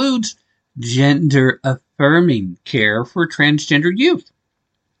that includes gender-affirming care for transgender youth.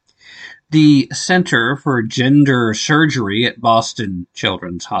 The Center for Gender Surgery at Boston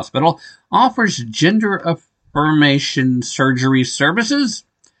Children's Hospital offers gender affirmation surgery services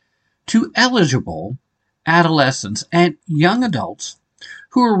to eligible adolescents and young adults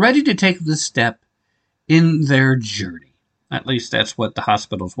who are ready to take this step in their journey. At least that's what the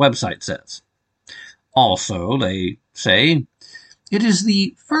hospital's website says. Also, they say it is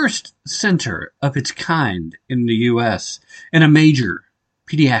the first center of its kind in the U.S. in a major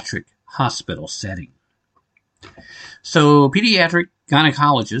pediatric hospital setting. So, pediatric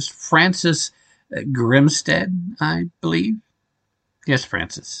gynecologist Frances Grimstead, I believe. Yes,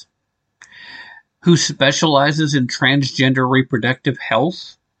 Frances. Who specializes in transgender reproductive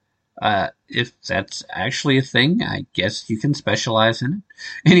health. If that's actually a thing, I guess you can specialize in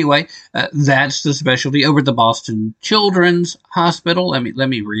it. Anyway, that's the specialty over at the Boston Children's Hospital. Let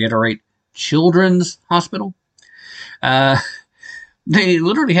me reiterate, Children's Hospital. They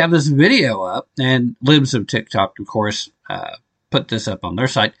literally have this video up, and libs of TikTok, of course, put this up on their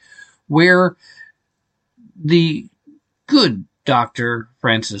site, where the good Dr.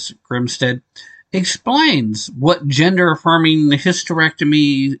 Frances Grimstead explains what gender-affirming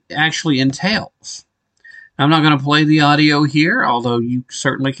hysterectomy actually entails. I'm not going to play the audio here, although you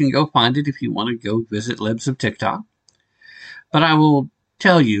certainly can go find it if you want to go visit libs of TikTok. But I will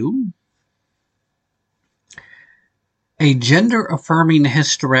tell you, a gender-affirming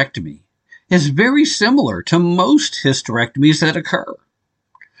hysterectomy is very similar to most hysterectomies that occur.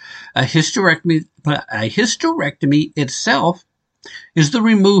 A hysterectomy itself is the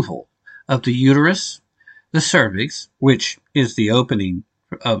removal of the uterus, the cervix, which is the opening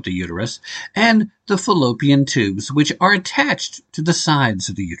of the uterus, and the fallopian tubes, which are attached to the sides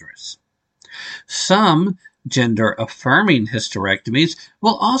of the uterus. Some gender-affirming hysterectomies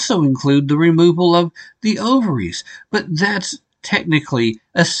will also include the removal of the ovaries, but that's technically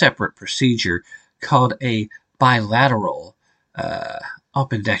a separate procedure called a bilateral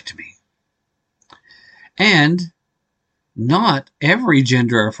appendectomy. And not every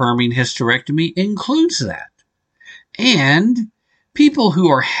gender-affirming hysterectomy includes that. And people who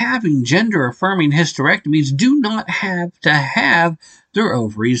are having gender-affirming hysterectomies do not have to have their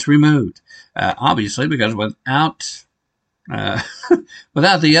ovaries removed. Obviously, because without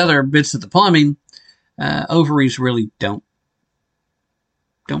the other bits of the plumbing, ovaries really don't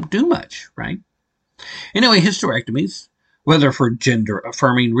do much, right? Anyway, hysterectomies, whether for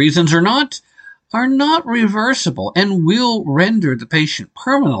gender-affirming reasons or not, are not reversible and will render the patient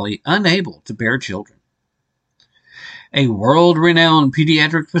permanently unable to bear children. A world-renowned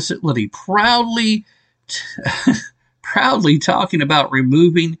pediatric facility proudly talking about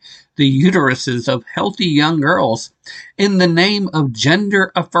removing the uteruses of healthy young girls in the name of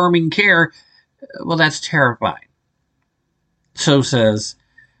gender-affirming care, well, that's terrifying. So says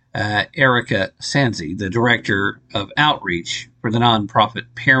Erica Sanzi, the director of outreach for the nonprofit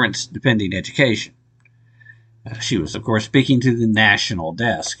Parents Defending Education. She was, of course, speaking to the National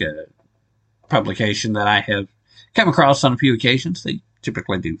Desk, a publication that I have come across on a few occasions. They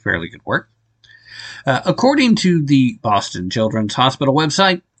typically do fairly good work. According to the Boston Children's Hospital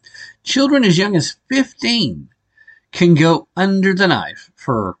website, children as young as 15 can go under the knife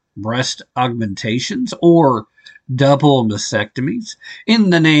for breast augmentations or double mastectomies in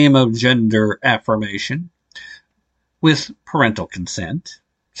the name of gender affirmation with parental consent.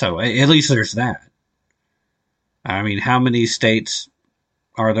 So at least there's that. I mean, how many states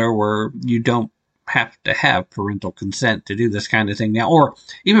are there where you don't have to have parental consent to do this kind of thing now. Or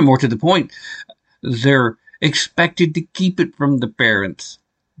even more to the point, they're expected to keep it from the parents.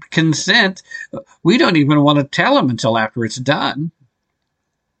 Consent, we don't even want to tell them until after it's done.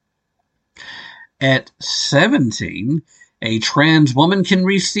 At 17, a trans woman can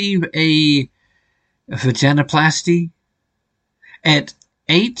receive a vaginoplasty. At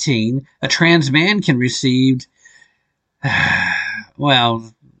 18, a trans man can receive,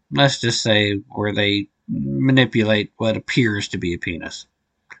 well, let's just say where they manipulate what appears to be a penis.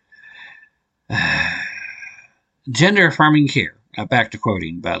 Gender affirming care. Back to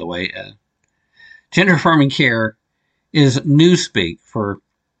quoting, by the way. Gender affirming care is newspeak for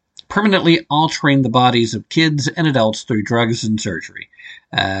permanently altering the bodies of kids and adults through drugs and surgery.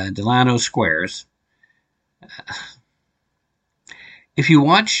 Delano Squares. If you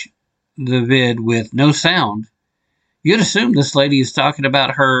watch the vid with no sound, you'd assume this lady is talking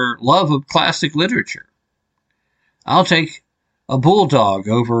about her love of classic literature. I'll take a bulldog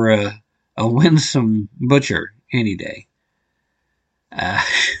over a winsome butcher any day.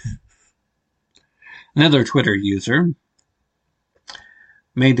 Another Twitter user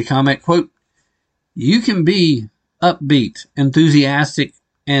made the comment, quote, "You can be upbeat, enthusiastic,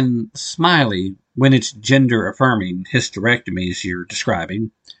 and smiley when it's gender-affirming hysterectomies you're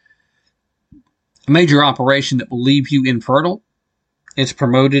describing. A major operation that will leave you infertile, it's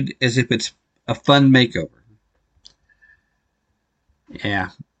promoted as if it's a fun makeover."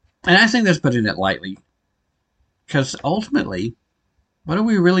 Yeah. And I think that's putting it lightly. Because ultimately, what are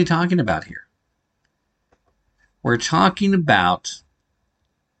we really talking about here? We're talking about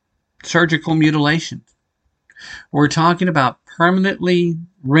surgical mutilation. We're talking about permanently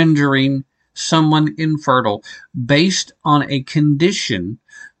rendering someone infertile based on a condition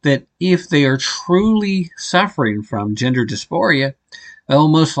that if they are truly suffering from gender dysphoria, they'll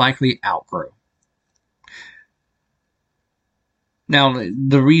most likely outgrow. Now,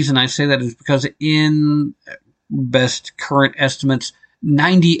 the reason I say that is because in best current estimates,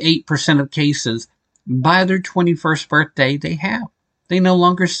 98% of cases, by their 21st birthday, they no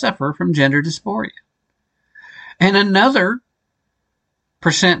longer suffer from gender dysphoria. And another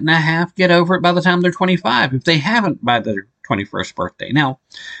 1.5% get over it by the time they're 25, if they haven't by their 21st birthday. Now,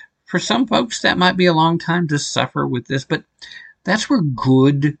 for some folks, that might be a long time to suffer with this, but that's where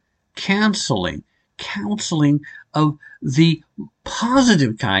good counseling of the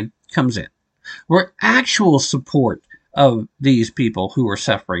positive kind comes in, where actual support of these people who are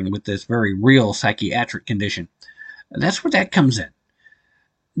suffering with this very real psychiatric condition, that's where that comes in.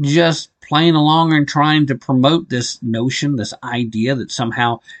 Just playing along and trying to promote this notion, this idea that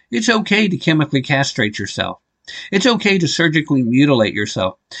somehow it's okay to chemically castrate yourself. It's okay to surgically mutilate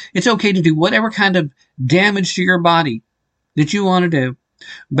yourself. It's okay to do whatever kind of damage to your body that you want to do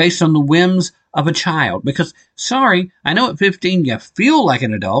based on the whims of a child. Because, sorry, I know at 15 you feel like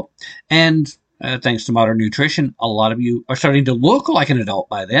an adult, and thanks to modern nutrition, a lot of you are starting to look like an adult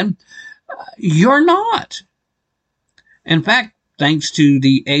by then. You're not. In fact, thanks to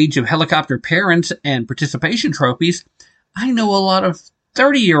the age of helicopter parents and participation trophies, I know a lot of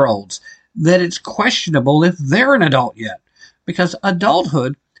 30-year-olds that it's questionable if they're an adult yet. Because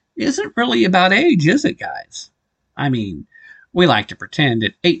adulthood isn't really about age, is it, guys? I mean, we like to pretend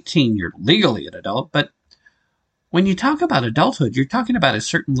at 18 you're legally an adult, but when you talk about adulthood, you're talking about a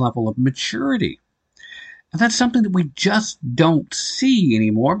certain level of maturity. And that's something that we just don't see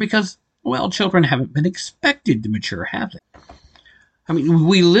anymore because, well, children haven't been expected to mature, have they? I mean,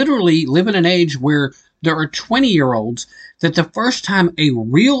 we literally live in an age where there are 20-year-olds that the first time a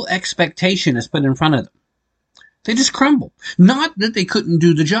real expectation is put in front of them, they just crumble. Not that they couldn't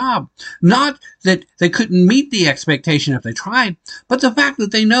do the job, not that they couldn't meet the expectation if they tried, but the fact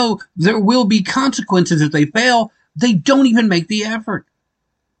that they know there will be consequences if they fail, they don't even make the effort.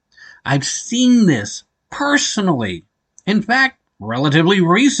 I've seen this personally. In fact, relatively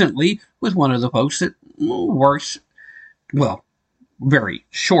recently with one of the folks that works, well, very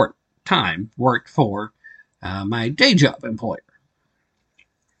short time, worked for my day job employer.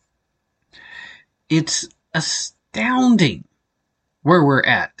 It's astounding where we're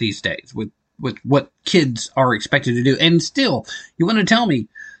at these days with what kids are expected to do. And still, you want to tell me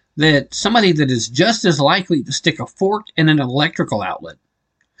that somebody that is just as likely to stick a fork in an electrical outlet,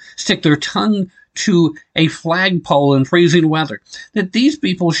 stick their tongue to a flagpole in freezing weather, that these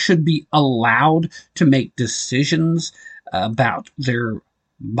people should be allowed to make decisions about their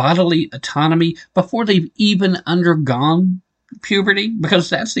bodily autonomy before they've even undergone puberty? Because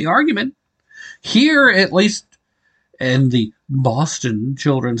that's the argument. Here, at least in the Boston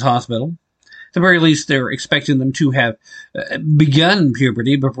Children's Hospital, At the very least, they're expecting them to have begun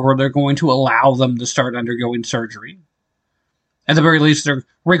puberty before they're going to allow them to start undergoing surgery. At the very least, they're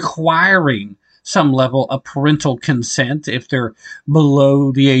requiring some level of parental consent if they're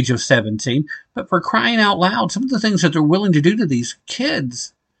below the age of 17. But for crying out loud, some of the things that they're willing to do to these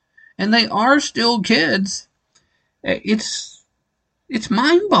kids, and they are still kids, it's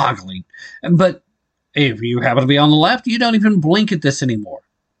mind-boggling. But if you happen to be on the left, you don't even blink at this anymore.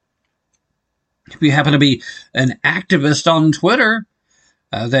 If you happen to be an activist on Twitter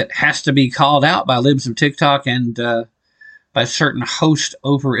that has to be called out by libs of TikTok and by certain hosts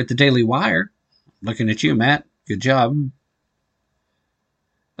over at the Daily Wire, looking at you, Matt, good job.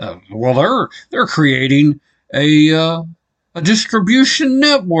 Well, they're creating a distribution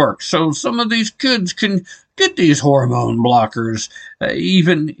network so some of these kids can get these hormone blockers,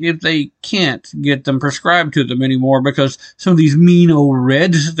 even if they can't get them prescribed to them anymore because some of these mean old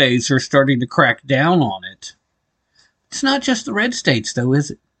red states are starting to crack down on it. It's not just the red states, though, is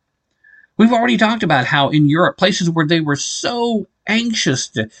it? We've already talked about how in Europe, places where they were so anxious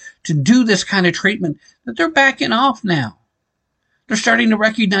to do this kind of treatment, that they're backing off now. They're starting to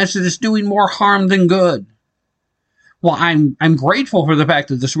recognize that it's doing more harm than good. Well, I'm grateful for the fact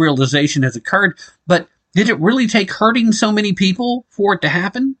that this realization has occurred, but did it really take hurting so many people for it to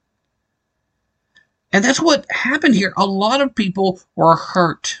happen? And that's what happened here. A lot of people were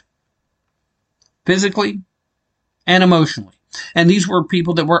hurt physically and emotionally. And these were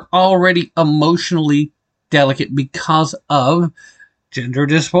people that were already emotionally delicate because of gender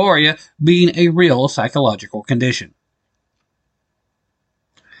dysphoria being a real psychological condition.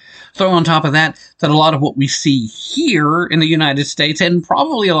 Throw on top of that a lot of what we see here in the United States, and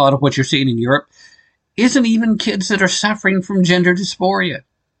probably a lot of what you're seeing in Europe, isn't even kids that are suffering from gender dysphoria.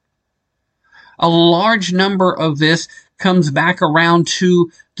 A large number of this comes back around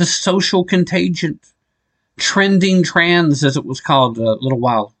to the social contagion. Trending trans, as it was called a little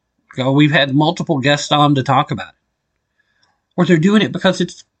while ago. We've had multiple guests on to talk about it. Or they're doing it because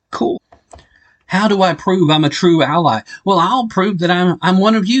it's cool. How do I prove I'm a true ally? Well, I'll prove that I'm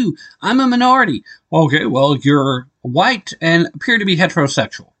one of you. I'm a minority. Okay, well, you're white and appear to be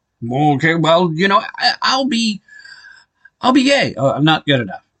heterosexual. Okay, well, I'll be gay. I'm not good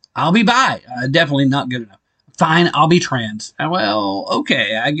enough. I'll be bi. Definitely not good enough. Fine, I'll be trans. Well,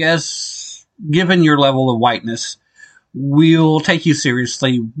 okay, I guess given your level of whiteness, we'll take you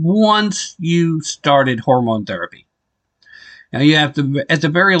seriously once you started hormone therapy. Now, you have to, at the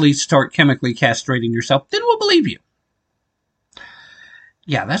very least, start chemically castrating yourself. Then we'll believe you.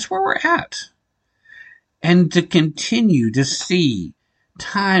 Yeah, that's where we're at. And to continue to see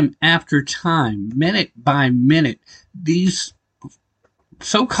time after time, minute by minute, these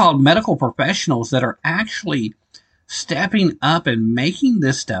so-called medical professionals that are actually stepping up and making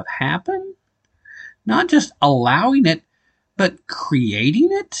this stuff happen, not just allowing it, but creating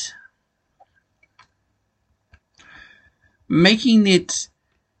it, making it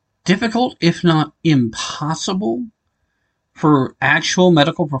difficult, if not impossible, for actual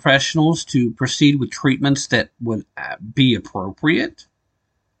medical professionals to proceed with treatments that would be appropriate.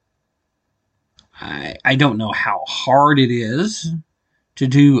 I don't know how hard it is to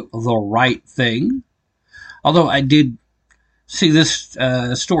do the right thing. Although I did see this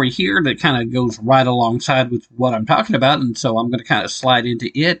story here that kind of goes right alongside with what I'm talking about, and so I'm going to kind of slide into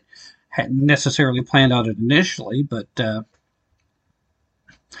it. Hadn't necessarily planned on it initially, but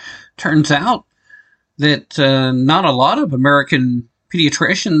turns out that not a lot of American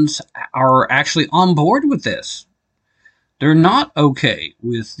pediatricians are actually on board with this. They're not okay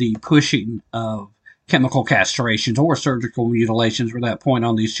with the pushing of chemical castrations or surgical mutilations for that point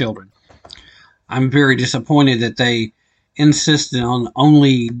on these children. I'm very disappointed that they insisted on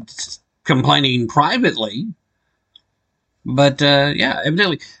only complaining privately. But,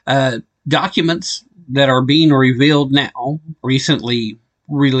 evidently, documents that are being revealed now, recently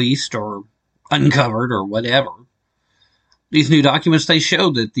released or uncovered or whatever, these new documents, they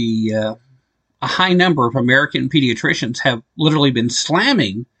show that a high number of American pediatricians have literally been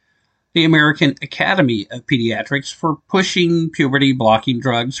slamming the American Academy of Pediatrics for pushing puberty-blocking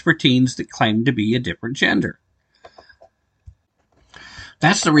drugs for teens that claim to be a different gender.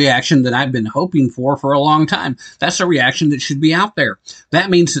 That's the reaction that I've been hoping for a long time. That's the reaction that should be out there. That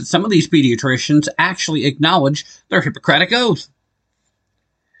means that some of these pediatricians actually acknowledge their Hippocratic oath.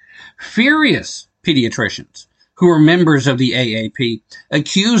 Furious pediatricians who are members of the AAP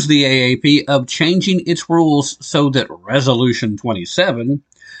accuse the AAP of changing its rules so that Resolution 27,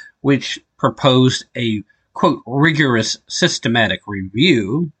 which proposed a, quote, rigorous systematic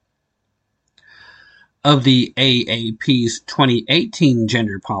review of the AAP's 2018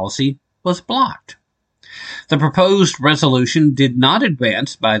 gender policy, was blocked. The proposed resolution did not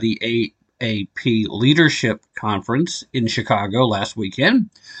advance by the AAP Leadership Conference in Chicago last weekend,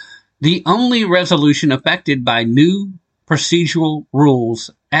 the only resolution affected by new procedural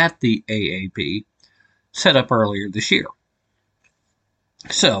rules at the AAP set up earlier this year.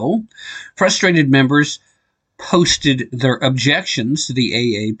 So, frustrated members posted their objections to the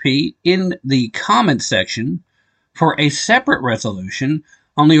AAP in the comment section for a separate resolution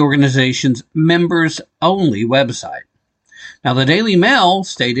on the organization's members-only website. Now, the Daily Mail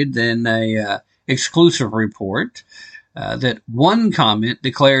stated in an exclusive report that one comment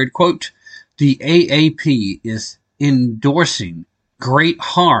declared, quote, "The AAP is endorsing great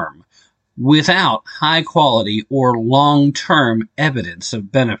harm without high quality or long-term evidence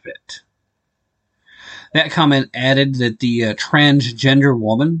of benefit." That comment added that the transgender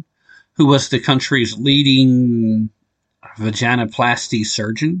woman, who was the country's leading vaginoplasty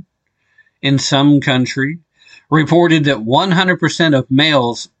surgeon in some country, reported that 100% of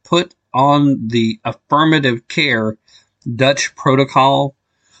males put on the affirmative care Dutch protocol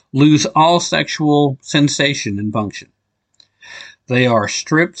lose all sexual sensation and function. They are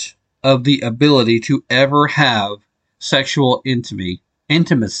stripped of the ability to ever have sexual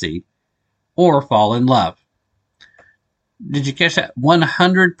intimacy or fall in love. Did you catch that?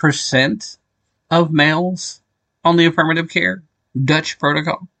 100% of males on the affirmative care Dutch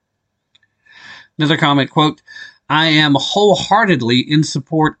protocol. Another comment, quote, "I am wholeheartedly in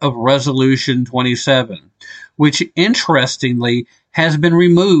support of Resolution 27, which interestingly has been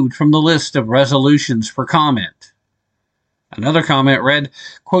removed from the list of resolutions for comment." Another comment read,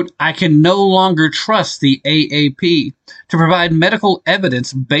 quote, "I can no longer trust the AAP to provide medical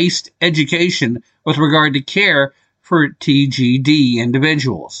evidence-based education with regard to care for TGD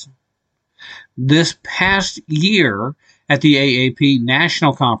individuals." This past year at the AAP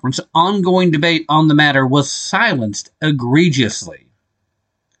National Conference, ongoing debate on the matter was silenced egregiously.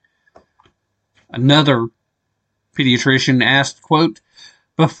 Another pediatrician asked, quote,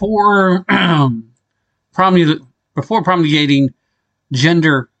 before promulgating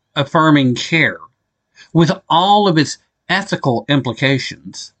gender-affirming care, with all of its ethical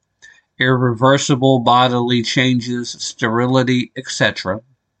implications, irreversible bodily changes, sterility, etc.,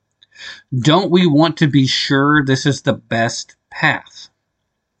 don't we want to be sure this is the best path?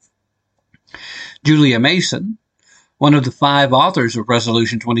 Julia Mason, one of the 5 authors of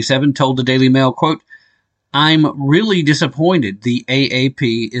Resolution 27, told the Daily Mail, quote, "I'm really disappointed the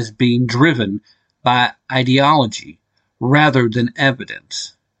AAP is being driven by ideology rather than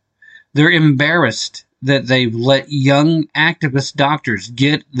evidence. They're embarrassed that they've let young activist doctors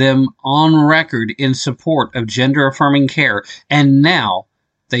get them on record in support of gender-affirming care, and now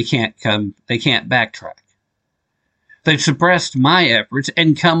they can't backtrack. They've suppressed my efforts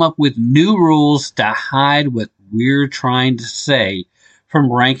and come up with new rules to hide what we're trying to say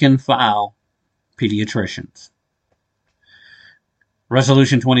from rank-and-file pediatricians."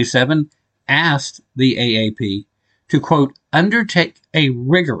 Resolution 27 asked the AAP to, quote, "undertake a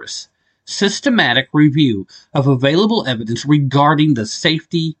rigorous, systematic review of available evidence regarding the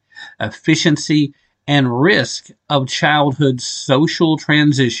safety, efficiency, and risk of childhood social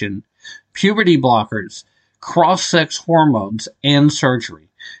transition, puberty blockers, cross-sex hormones, and surgery,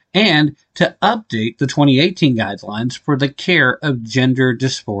 and to update the 2018 guidelines for the care of gender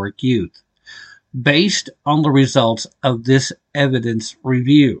dysphoric youth, based on the results of this evidence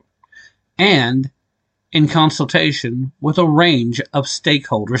review, and in consultation with a range of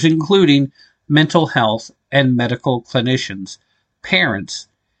stakeholders, including mental health and medical clinicians, parents,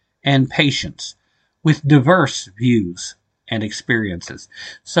 and patients, with diverse views and experiences."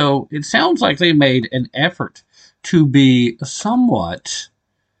 So it sounds like they made an effort to be somewhat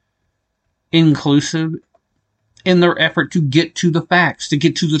inclusive in their effort to get to the facts, to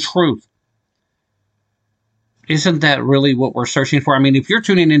get to the truth. Isn't that really what we're searching for? I mean, if you're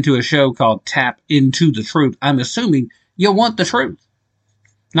tuning into a show called Tap Into the Truth, I'm assuming you want the truth.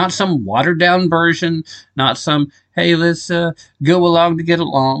 Not some watered-down version, not some, hey, let's go along to get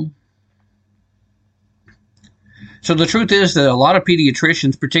along. So the truth is that a lot of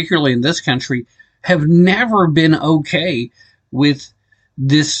pediatricians, particularly in this country, have never been okay with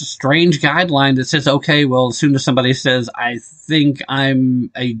this strange guideline that says, okay, well, as soon as somebody says, I think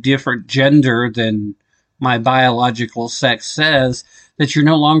I'm a different gender than my biological sex says, that you're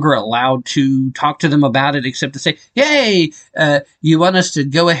no longer allowed to talk to them about it except to say, yay, you want us to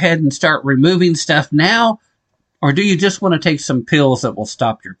go ahead and start removing stuff now? Or do you just want to take some pills that will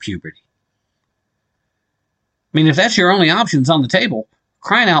stop your puberty? I mean, if that's your only options on the table,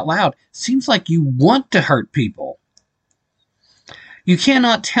 crying out loud, seems like you want to hurt people. You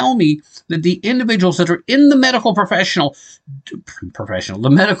cannot tell me that the individuals that are in the medical the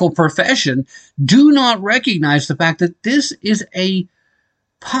medical profession do not recognize the fact that this is a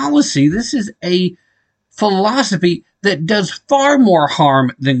policy, this is a philosophy that does far more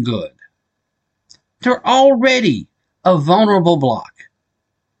harm than good. They're already a vulnerable block,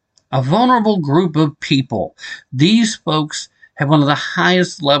 a vulnerable group of people. These folks have one of the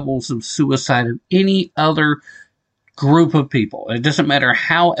highest levels of suicide of any other group of people. It doesn't matter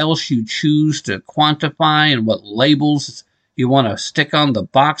how else you choose to quantify and what labels you want to stick on the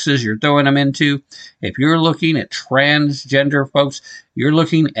boxes you're throwing them into. If you're looking at transgender folks, you're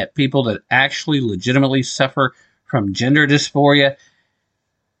looking at people that actually legitimately suffer from gender dysphoria.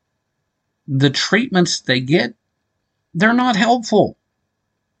 The treatments they get, they're not helpful.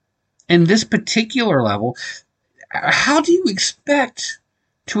 In this particular level, how do you expect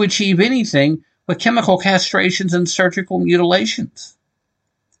to achieve anything with chemical castrations and surgical mutilations?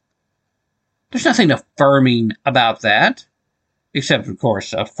 There's nothing affirming about that, except, of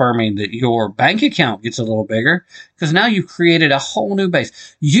course, affirming that your bank account gets a little bigger, because now you've created a whole new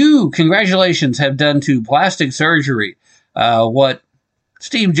base. You, congratulations, have done to plastic surgery what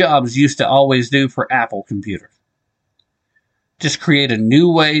Steve Jobs used to always do for Apple computers. Just create a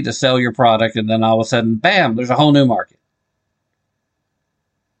new way to sell your product, and then all of a sudden, bam, there's a whole new market.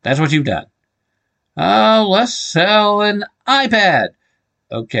 That's what you've done. Let's sell an iPad.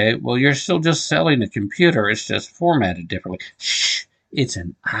 Okay, well, you're still just selling a computer. It's just formatted differently. Shh, it's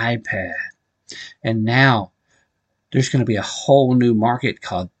an iPad. And now there's going to be a whole new market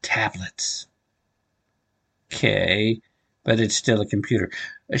called tablets. Okay, but it's still a computer.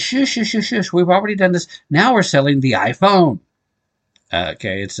 Shush. We've already done this. Now we're selling the iPhone.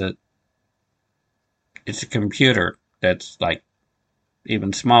 Okay, it's a computer that's like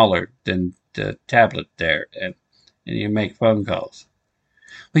even smaller than the tablet there, and you make phone calls.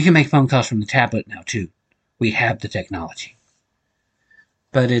 We can make phone calls from the tablet now too. We have the technology.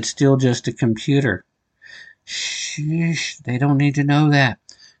 But it's still just a computer. Shh, they don't need to know that.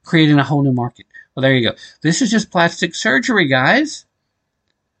 Creating a whole new market. Well, there you go. This is just plastic surgery, guys.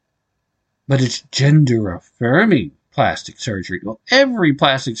 But it's gender affirming plastic surgery. Well, every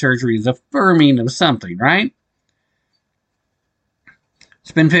plastic surgery is affirming of something, right?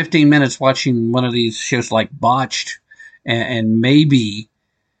 Spend 15 minutes watching one of these shows like Botched, and maybe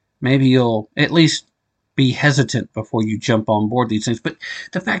you'll at least be hesitant before you jump on board these things. But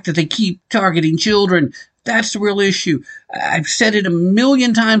the fact that they keep targeting children, that's the real issue. I've said it a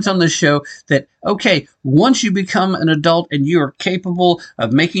million times on this show that, okay, once you become an adult and you're capable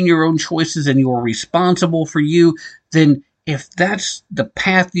of making your own choices and you're responsible for you, then if that's the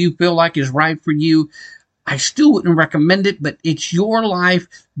path you feel like is right for you, I still wouldn't recommend it, but it's your life.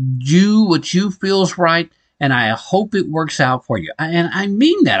 Do what you feel is right, and I hope it works out for you. And I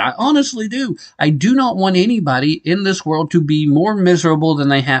mean that. I honestly do. I do not want anybody in this world to be more miserable than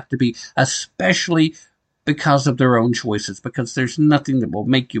they have to be, especially because of their own choices, because there's nothing that will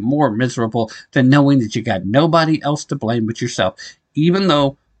make you more miserable than knowing that you got nobody else to blame but yourself, even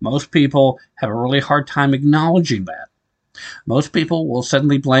though most people have a really hard time acknowledging that. Most people will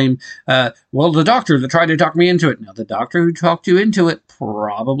suddenly blame, the doctor that tried to talk me into it. Now, the doctor who talked you into it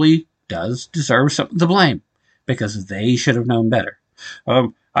probably does deserve something to blame, because they should have known better.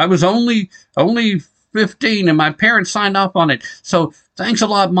 I was only 15 and my parents signed off on it. So thanks a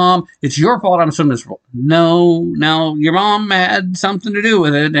lot, Mom. It's your fault I'm so miserable. No, your mom had something to do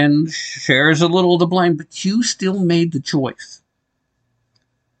with it and shares a little of the blame, but you still made the choice.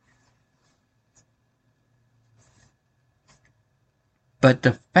 But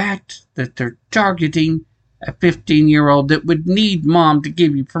the fact that they're targeting a 15-year-old that would need Mom to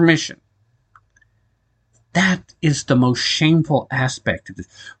give you permission, that is the most shameful aspect of this.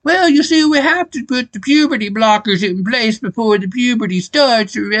 Well, you see, we have to put the puberty blockers in place before the puberty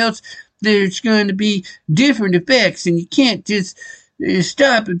starts, or else there's going to be different effects, and you can't just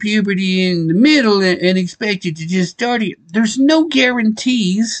stop a puberty in the middle and expect it to just start. There's no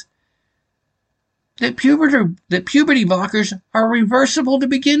guarantees that puberty blockers are reversible to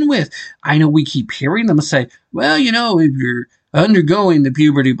begin with. I know we keep hearing them say, well, if you're undergoing the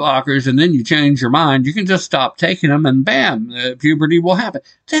puberty blockers and then you change your mind, you can just stop taking them and bam, the puberty will happen.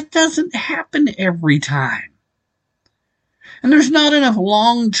 That doesn't happen every time. And there's not enough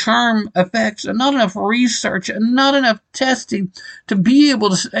long-term effects and not enough research and not enough testing to be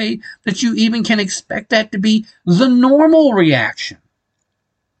able to say that you even can expect that to be the normal reaction.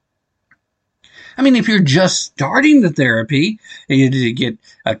 I mean, if you're just starting the therapy, you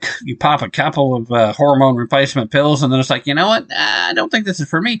pop a couple of hormone replacement pills, and then it's like, you know what? I don't think this is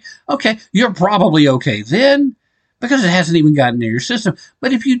for me. Okay, you're probably okay then. because it hasn't even gotten into your system.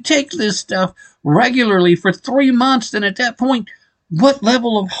 But if you take this stuff regularly for 3 months, then at that point, what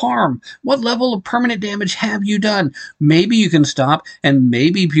level of harm, what level of permanent damage have you done? Maybe you can stop, and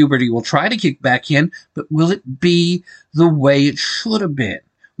maybe puberty will try to kick back in, but will it be the way it should have been?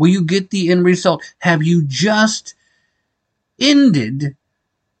 Will you get the end result? Have you just ended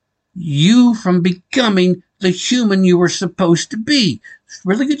you from becoming the human you were supposed to be?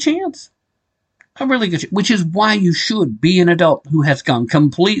 Really good chance. A really good chance. Which is why you should be an adult who has gone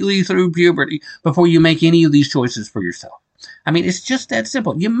completely through puberty before you make any of these choices for yourself. I mean, it's just that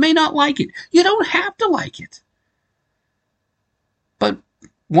simple. You may not like it. You don't have to like it. But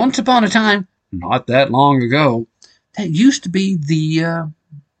once upon a time, not that long ago, that used to be the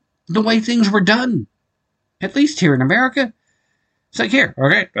way things were done. At least here in America. It's like, here,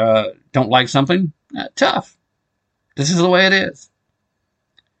 okay, don't like something? Tough. This is the way it is.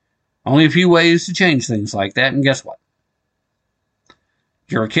 Only a few ways to change things like that, and guess what?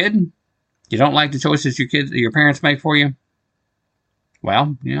 You're a kid, you don't like the choices your parents make for you?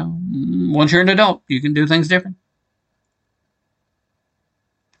 Well, once you're an adult, you can do things different.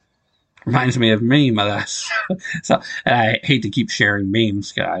 Reminds me of a meme of that. So, I hate to keep sharing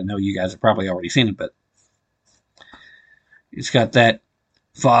memes. I know you guys have probably already seen it, but it's got that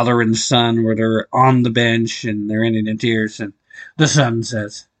father and son where they're on the bench and they're ending in tears, and the son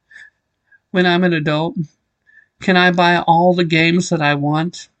says, "When I'm an adult, can I buy all the games that I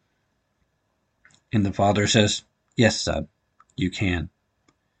want?" And the father says, "Yes, son, you can."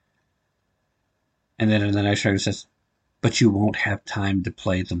 And then in the next one it says, "But you won't have time to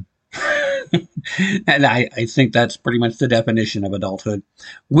play them." And I think that's pretty much the definition of adulthood.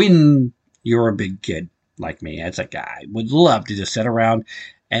 When you're a big kid like me, as a guy, would love to just sit around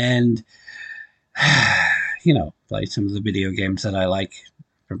and, play some of the video games that I like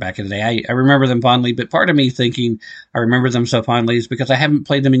from back in the day. I remember them fondly, but part of me thinking I remember them so fondly is because I haven't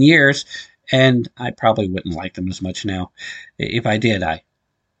played them in years, and I probably wouldn't like them as much now. If I did, I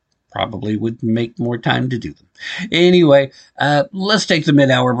probably would make more time to do them. Anyway, let's take the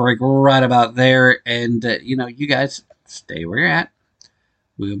mid-hour break right about there, and, you guys stay where you're at.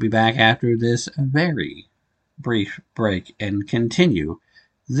 We'll be back after this very brief break and continue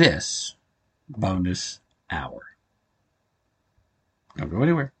this bonus hour. Don't go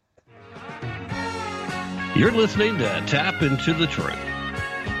anywhere. You're listening to Tap Into the Truth.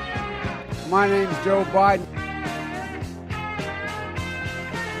 My name's Joe Biden.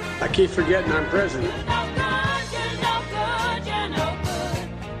 I keep forgetting I'm president.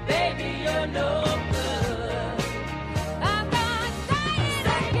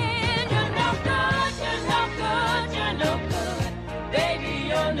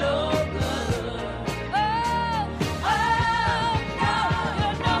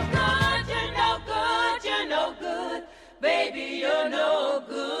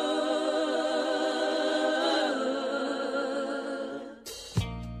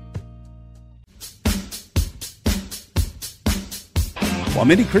 While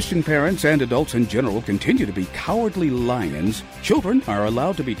many Christian parents and adults in general continue to be cowardly lions, children are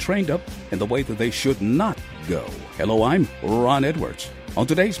allowed to be trained up in the way that they should not go. Hello, I'm Ron Edwards. On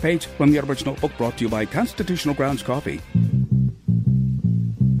today's page from the Edwards Notebook, brought to you by Constitutional Grounds Coffee.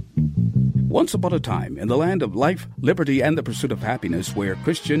 Once upon a time, in the land of life, liberty, and the pursuit of happiness, where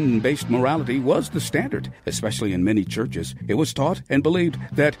Christian-based morality was the standard, especially in many churches, it was taught and believed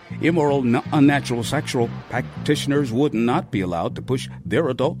that immoral, unnatural sexual practitioners would not be allowed to push their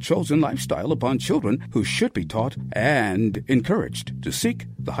adult-chosen lifestyle upon children who should be taught and encouraged to seek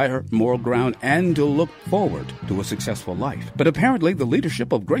the higher moral ground and to look forward to a successful life. But apparently, the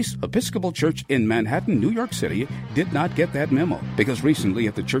leadership of Grace Episcopal Church in Manhattan, New York City, did not get that memo, because recently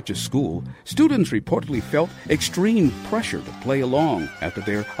at the church's school, students reportedly felt extreme pressure to play along after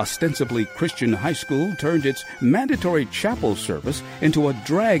their ostensibly Christian high school turned its mandatory chapel service into a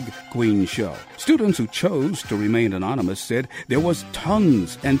drag queen show. Students who chose to remain anonymous said there was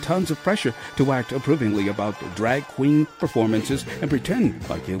tons and tons of pressure to act approvingly about drag queen performances and pretend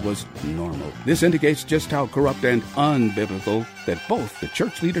like it was normal. This indicates just how corrupt and unbiblical that both the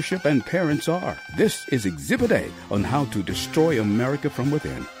church leadership and parents are. This is Exhibit A on how to destroy America from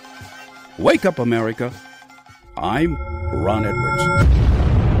within. Wake up, America. I'm Ron Edwards.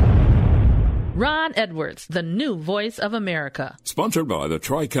 Ron Edwards, the new voice of America. Sponsored by the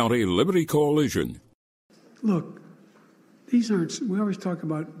Tri-County Liberty Coalition. Look, these aren't, we always talk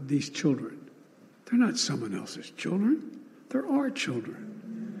about these children. They're not someone else's children. They're our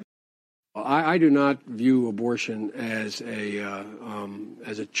children. I do not view abortion as a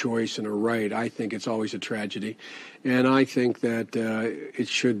choice and a right. I think it's always a tragedy, and I think that it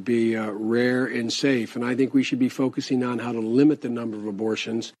should be rare and safe. And I think we should be focusing on how to limit the number of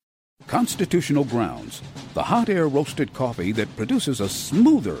abortions. Constitutional Grounds, the hot air roasted coffee that produces a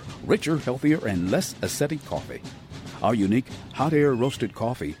smoother, richer, healthier, and less acidic coffee. Our unique hot air roasted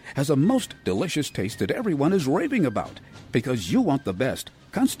coffee has a most delicious taste that everyone is raving about. Because you want the best,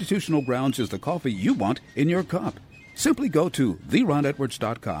 Constitutional Grounds is the coffee you want in your cup. Simply go to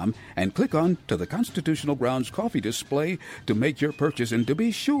theronedwards.com and click on to the Constitutional Grounds coffee display to make your purchase, and to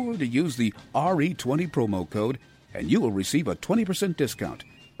be sure to use the RE20 promo code, and you will receive a 20% discount.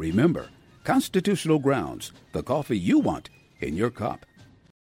 Remember, Constitutional Grounds, the coffee you want in your cup.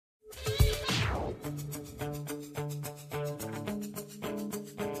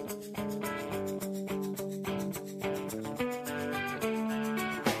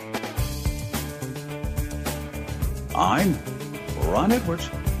 I'm Ron Edwards,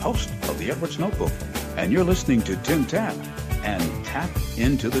 host of the Edwards Notebook, and you're listening to Tim Tapp and Tap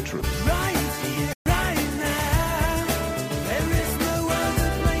Into the Truth. Right here, right now, there is no other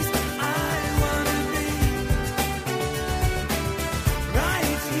place I want to be.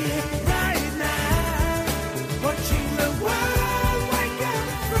 Right here, right now, watching the world wake up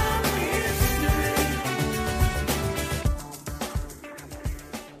from history.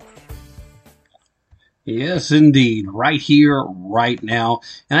 Yes, indeed. Right here, right now.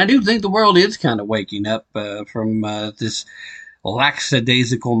 And I do think the world is kind of waking up from this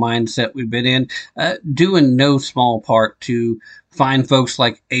lackadaisical mindset we've been in, due in no small part to fine folks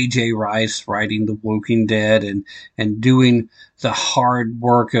like A.J. Rice writing The Walking Dead and doing the hard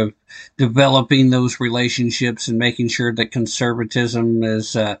work of developing those relationships and making sure that conservatism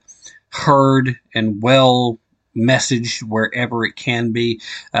is heard and well messaged wherever it can be.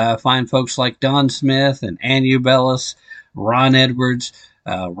 Find folks like Don Smith and Annie Bellis, Ron Edwards,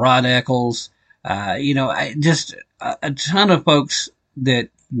 Rod Eccles, just a ton of folks that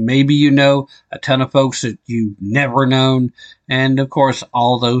maybe you know, a ton of folks that you've never known, and of course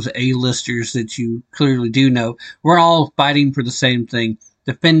all those A-listers that you clearly do know. We're all fighting for the same thing,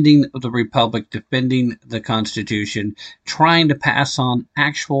 defending the Republic, defending the Constitution, trying to pass on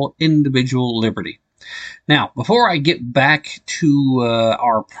actual individual liberty. Now, before I get back to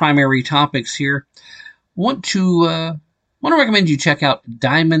our primary topics here, want to recommend you check out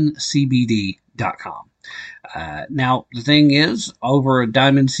diamondcbd.com. Now, the thing is, over at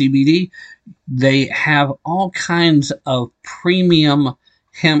Diamond CBD, they have all kinds of premium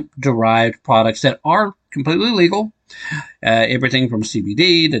hemp-derived products that are completely legal. Everything from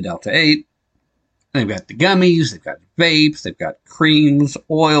CBD to Delta 8. They've got the gummies, they've got vapes, they've got creams,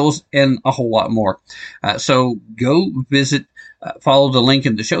 oils, and a whole lot more. So go visit, follow the link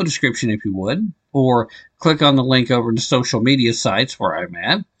in the show description if you would, or click on the link over to social media sites where I'm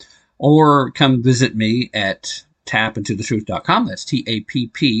at, or come visit me at tappintothetruth.com. That's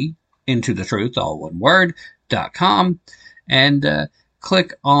TAPP, into the truth, all one word, .com, and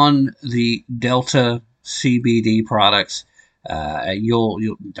click on the Delta CBD products. Diamond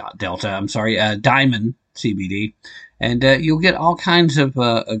CBD, and you'll get all kinds of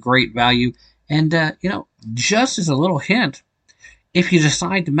a great value. And just as a little hint, if you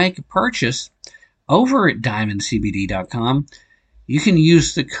decide to make a purchase over at diamondcbd.com, you can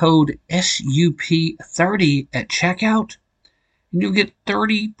use the code SUP30 at checkout, and you'll get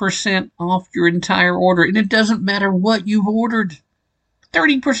 30% off your entire order. And it doesn't matter what you've ordered,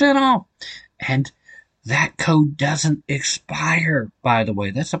 30% off. And that code doesn't expire, by the way.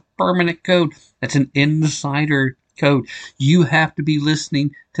 That's a permanent code. That's an insider code. You have to be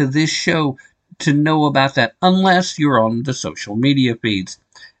listening to this show to know about that, unless you're on the social media feeds.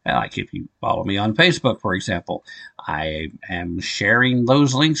 Like if you follow me on Facebook, for example, I am sharing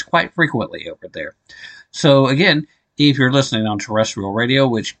those links quite frequently over there. So again, if you're listening on terrestrial radio,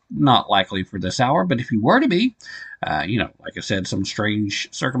 which not likely for this hour, but if you were to be, like I said, some strange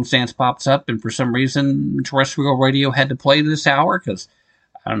circumstance pops up, and for some reason terrestrial radio had to play this hour because,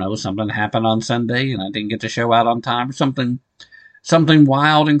 I don't know, something happened on Sunday and I didn't get the show out on time, or something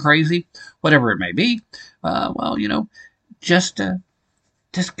wild and crazy, whatever it may be. Just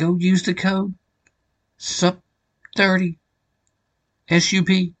go use the code SUP30,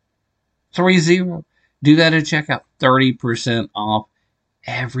 SUP30. Do that at checkout. 30% off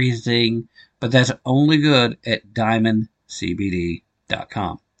everything. But that's only good at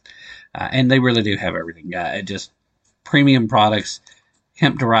diamondcbd.com. And they really do have everything. Just premium products,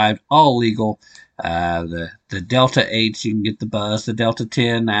 hemp-derived, all legal. The Delta 8s, you can get the buzz. The Delta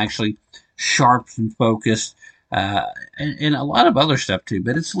 10, actually sharp and focused. and a lot of other stuff too.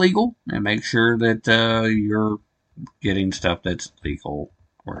 But it's legal, and make sure that you're getting stuff that's legal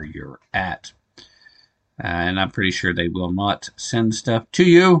where you're at. And I'm pretty sure they will not send stuff to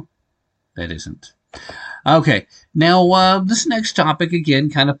you that isn't. Okay, now this next topic again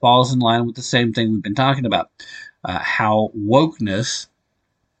kind of falls in line with the same thing we've been talking about. How wokeness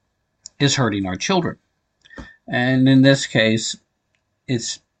is hurting our children. And in this case,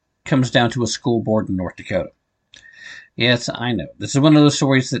 it comes down to a school board in North Dakota. Yes, I know. This is one of those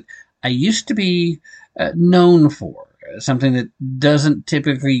stories that I used to be known for, something that doesn't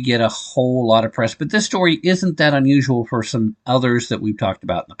typically get a whole lot of press. But this story isn't that unusual for some others that we've talked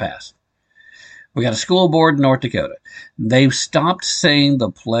about in the past. We got a school board in North Dakota. They've stopped saying the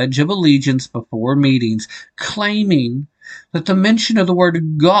Pledge of Allegiance before meetings, claiming that the mention of the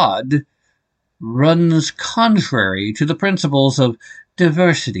word God runs contrary to the principles of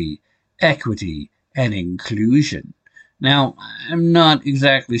diversity, equity, and inclusion. Now, I'm not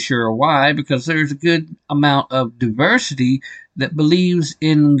exactly sure why, because there's a good amount of diversity that believes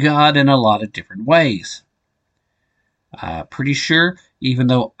in God in a lot of different ways. Pretty sure, even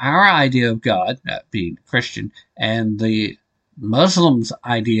though our idea of God, being Christian, and the Muslims'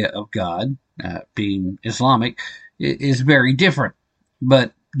 idea of God, being Islamic, is very different.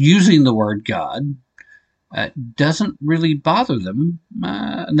 But using the word God doesn't really bother them.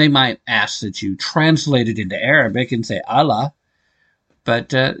 They might ask that you translate it into Arabic and say Allah, but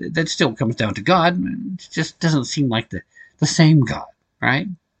that still comes down to God. It just doesn't seem like the same God, right?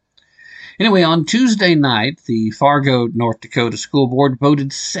 Anyway, on Tuesday night, the Fargo, North Dakota School Board voted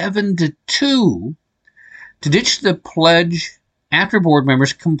 7-2 to ditch the pledge after board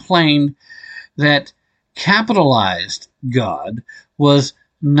members complained that capitalized God was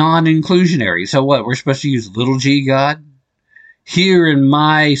non-inclusionary. So what, we're supposed to use little g God? Here in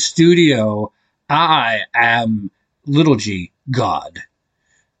my studio, I am little g God.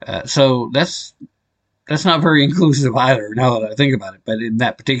 So that's not very inclusive either, now that I think about it, but in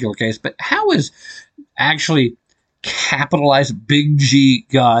that particular case. But how is actually capitalized big G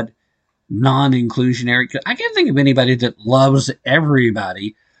God non-inclusionary? I can't think of anybody that loves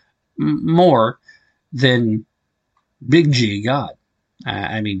everybody more than big G God.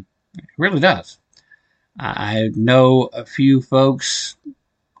 I mean, it really does. I know a few folks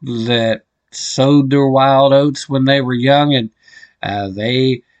that sowed their wild oats when they were young, and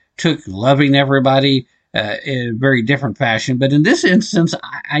they took loving everybody in a very different fashion. But in this instance,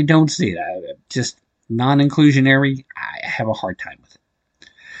 I don't see it. Just non-inclusionary, I have a hard time with it.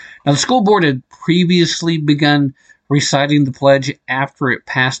 Now, the school board had previously begun reciting the pledge after it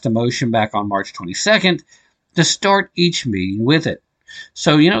passed a motion back on March 22nd to start each meeting with it.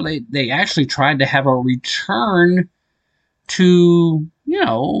 So, they actually tried to have a return to,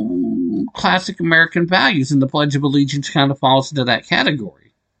 classic American values, and the Pledge of Allegiance kind of falls into that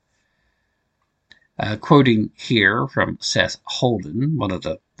category. Quoting here from Seth Holden, one of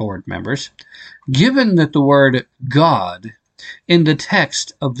the board members, given that the word God in the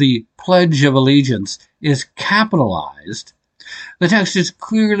text of the Pledge of Allegiance is capitalized, the text is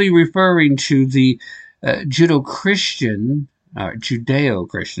clearly referring to the Judeo-Christian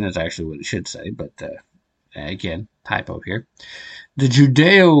is actually what it should say, but again, typo here. The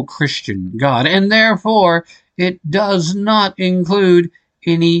Judeo-Christian God, and therefore it does not include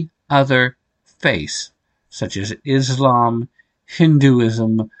any other faiths, such as Islam,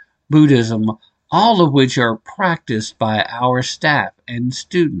 Hinduism, Buddhism, all of which are practiced by our staff and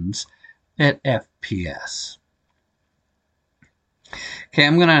students at FPS. Okay,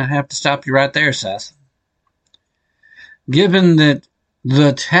 I'm going to have to stop you right there, Seth. Given that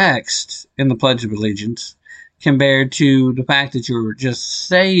the text in the Pledge of Allegiance, compared to the fact that you're just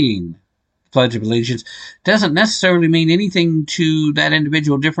saying the Pledge of Allegiance, doesn't necessarily mean anything to that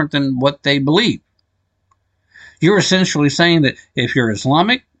individual different than what they believe. You're essentially saying that if you're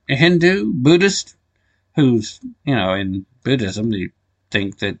Islamic, a Hindu, Buddhist, who's, in Buddhism, you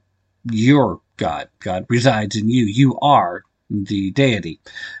think that you're God. God resides in you. You are the deity.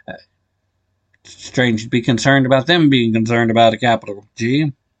 Strange to be concerned about them being concerned about a capital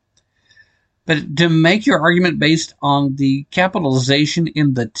G. But to make your argument based on the capitalization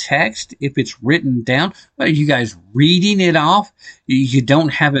in the text, if it's written down, are you guys reading it off? You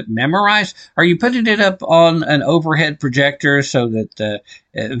don't have it memorized? Are you putting it up on an overhead projector so that the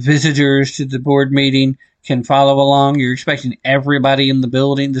visitors to the board meeting can follow along? You're expecting everybody in the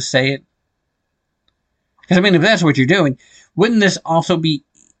building to say it? Because, if that's what you're doing, wouldn't this also be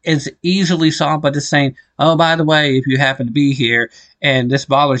as easily solved by just saying, oh, by the way, if you happen to be here and this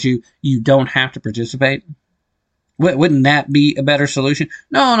bothers you, you don't have to participate? Wouldn't that be a better solution?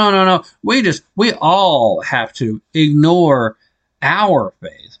 No. We all have to ignore our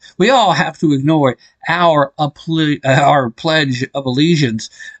faith. We all have to ignore our pledge of allegiance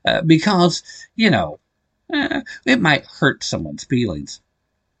because, it might hurt someone's feelings.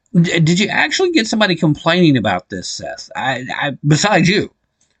 Did you actually get somebody complaining about this, Seth? Besides you.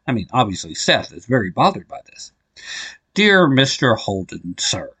 I mean, obviously, Seth is very bothered by this. Dear Mr. Holden,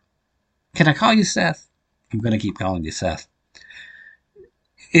 sir. Can I call you Seth? I'm going to keep calling you Seth.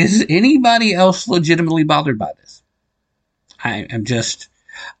 Is anybody else legitimately bothered by this?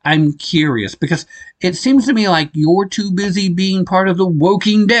 I'm curious because it seems to me like you're too busy being part of the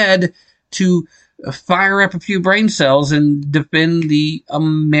Woking Dead to fire up a few brain cells and defend the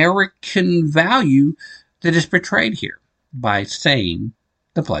American value that is portrayed here by saying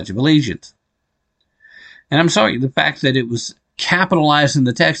the Pledge of Allegiance. And I'm sorry, the fact that it was capitalized in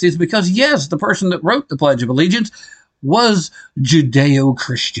the text is because, yes, the person that wrote the Pledge of Allegiance was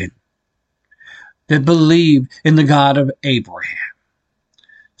Judeo-Christian, that believed in the God of Abraham.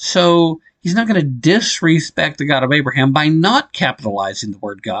 So he's not going to disrespect the God of Abraham by not capitalizing the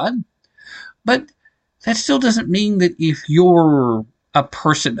word God. But that still doesn't mean that if you're a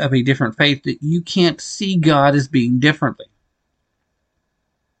person of a different faith that you can't see God as being differently.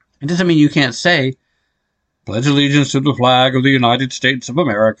 It doesn't mean you can't say, pledge allegiance to the flag of the United States of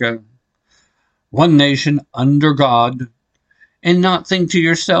America, one nation under God, and not think to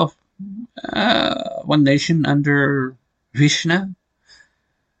yourself, one nation under Vishnu,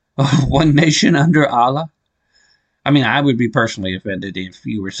 one nation under Allah. I mean, I would be personally offended if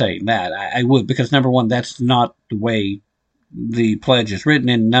you were saying that. I would, because number one, that's not the way the pledge is written.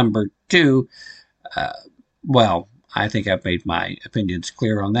 And number two, I think I've made my opinions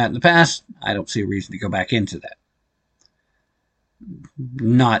clear on that in the past. I don't see a reason to go back into that.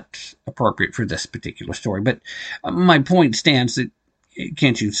 Not appropriate for this particular story. But my point stands that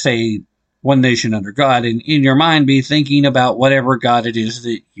can't you say one nation under God and in your mind be thinking about whatever God it is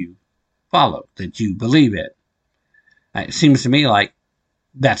that you follow, that you believe in? It seems to me like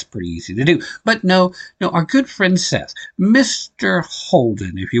that's pretty easy to do. But no, our good friend Seth, Mr.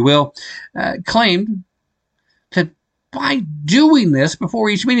 Holden, if you will, claimed that by doing this before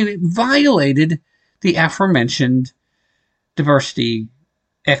each meeting, it violated the aforementioned diversity,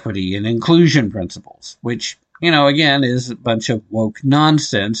 equity, and inclusion principles, which, again, is a bunch of woke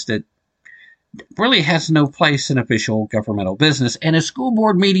nonsense that really has no place in official governmental business. And a school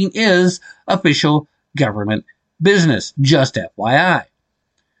board meeting is official government business, just FYI.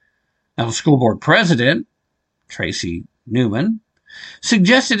 Now, the school board president, Tracy Newman,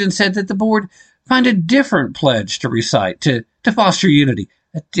 suggested and said that the board find a different pledge to recite to foster unity.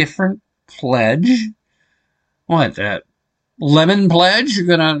 A different pledge? What, that lemon pledge? You're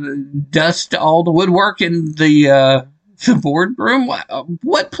going to dust all the woodwork in the boardroom?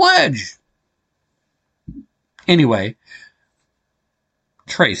 What pledge? Anyway,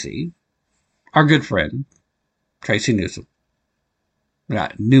 Tracy, our good friend, Tracy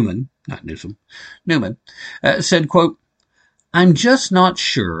Newman, said, quote, I'm just not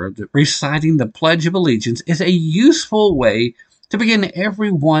sure that reciting the Pledge of Allegiance is a useful way to begin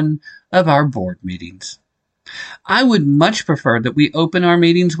every one of our board meetings. I would much prefer that we open our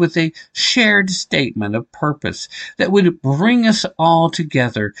meetings with a shared statement of purpose that would bring us all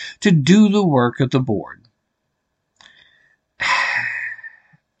together to do the work of the board.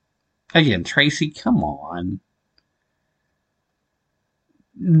 Again, Tracy, come on.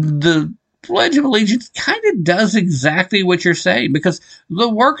 The Pledge of Allegiance kind of does exactly what you're saying, because the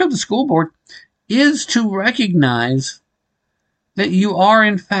work of the school board is to recognize that you are,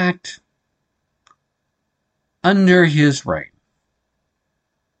 in fact, under his reign.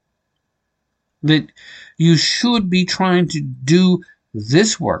 That you should be trying to do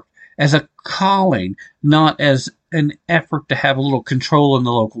this work as a calling, not as an effort to have a little control in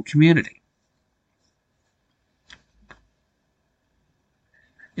the local community.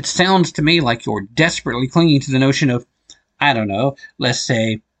 It sounds to me like you're desperately clinging to the notion of, I don't know, let's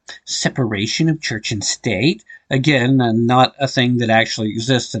say, separation of church and state. Again, not a thing that actually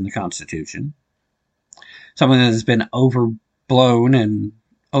exists in the Constitution. Something that has been overblown and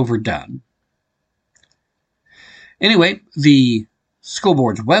overdone. Anyway, the school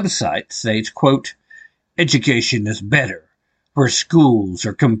board's website states, quote, education is better where schools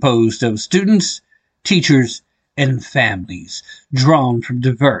are composed of students, teachers, and families drawn from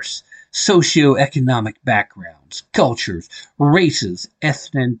diverse socioeconomic backgrounds, cultures, races,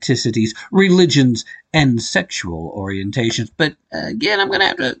 ethnicities, religions, and sexual orientations. But again, I'm going to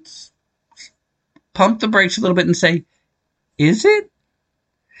have to pump the brakes a little bit and say, is it?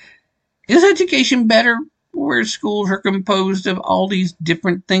 Is education better where schools are composed of all these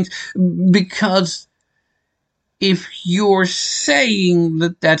different things, because if you're saying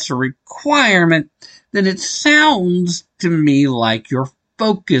that that's a requirement, then it sounds to me like you're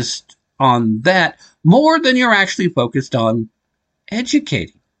focused on that more than you're actually focused on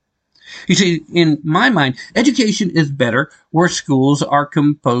educating. You see, in my mind, education is better where schools are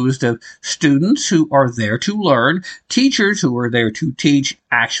composed of students who are there to learn, teachers who are there to teach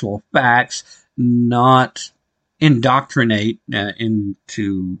actual facts, not indoctrinate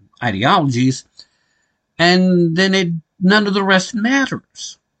into ideologies, and then none of the rest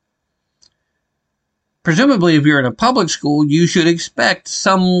matters. Presumably, if you're in a public school, you should expect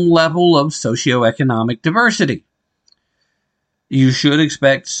some level of socioeconomic diversity. You should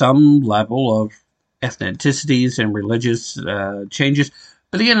expect some level of ethnicities and religious changes.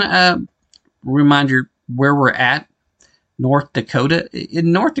 But again, reminder where we're at, North Dakota.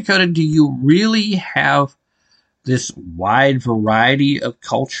 In North Dakota, do you really have this wide variety of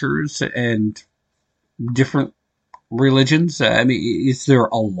cultures and different religions? I mean, is there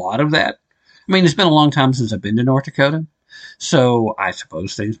a lot of that? I mean, it's been a long time since I've been to North Dakota, so I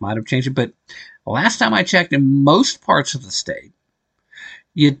suppose things might have changed. But last time I checked, in most parts of the state,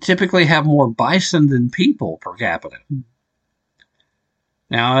 you typically have more bison than people per capita.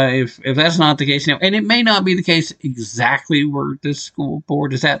 Now, if that's not the case, and it may not be the case exactly where this school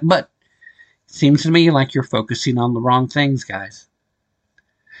board is at, but it seems to me like you're focusing on the wrong things, guys.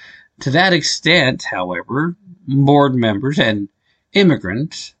 To that extent, however, board members and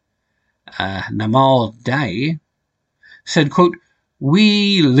immigrants, Namal Dai, said, quote,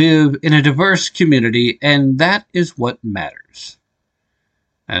 "We live in a diverse community, and that is what matters."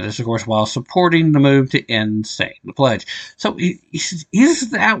 And this, of course, while supporting the move to end saying the pledge. So is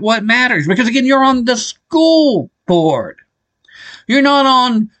that what matters? Because, again, you're on the school board. You're not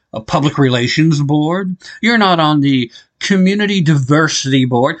on a public relations board. You're not on the community diversity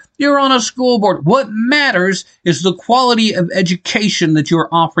board. You're on a school board. What matters is the quality of education that you're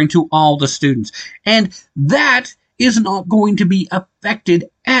offering to all the students. And that is not going to be affected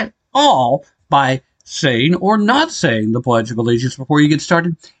at all by saying or not saying the Pledge of Allegiance before you get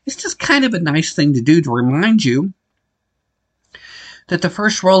started. It's just kind of a nice thing to do to remind you that the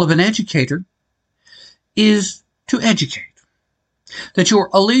first role of an educator is to educate. That your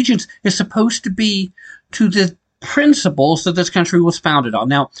allegiance is supposed to be to the principles that this country was founded on.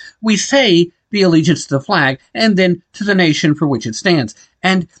 Now, we say the allegiance to the flag and then to the nation for which it stands.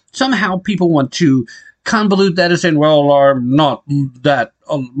 And somehow people want to convolute that as saying, well, I'm not that,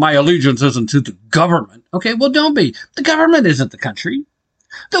 my allegiance isn't to the government. Okay, well, don't be. The government isn't the country.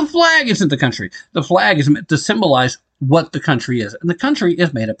 The flag isn't the country. The flag is meant to symbolize what the country is. And the country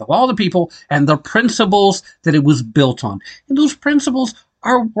is made up of all the people and the principles that it was built on. And those principles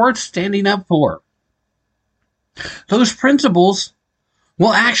are worth standing up for. Those principles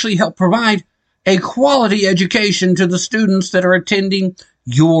will actually help provide a quality education to the students that are attending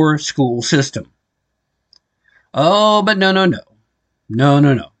your school system. Oh, but no.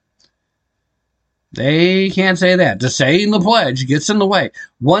 They can't say that. Just saying the pledge gets in the way.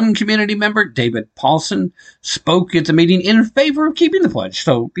 One community member, David Paulson, spoke at the meeting in favor of keeping the pledge.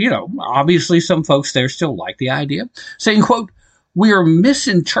 So, obviously some folks there still like the idea, saying, quote, "We are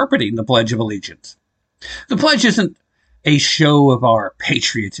misinterpreting the Pledge of Allegiance. The pledge isn't a show of our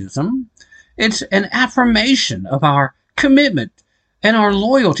patriotism. It's an affirmation of our commitment and our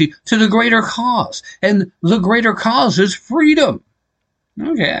loyalty to the greater cause. And the greater cause is freedom."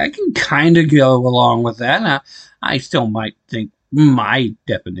 Okay, I can kind of go along with that. Now, I still might think my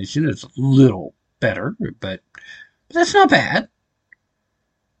definition is a little better, but that's not bad.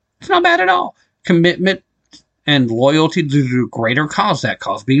 It's not bad at all. Commitment and loyalty to the greater cause, that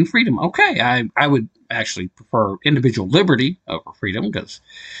cause being freedom. Okay, I would actually prefer individual liberty over freedom, because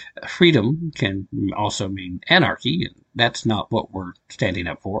freedom can also mean anarchy, and that's not what we're standing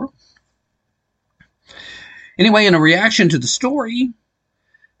up for. Anyway, in a reaction to the story,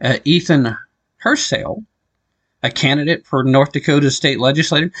 Ethan Hersale, a candidate for North Dakota state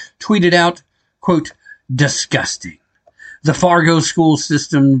legislator, tweeted out, quote, "Disgusting. The Fargo school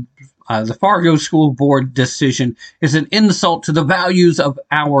board decision is an insult to the values of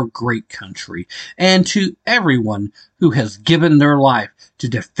our great country and to everyone who has given their life to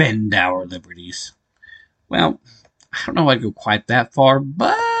defend our liberties." Well, I don't know if I'd go quite that far,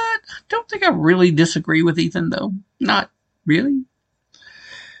 but I don't think I really disagree with Ethan, though. Not really.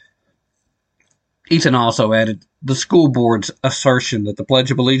 Ethan also added, the school board's assertion that the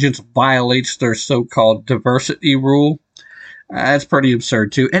Pledge of Allegiance violates their so-called diversity rule, that's pretty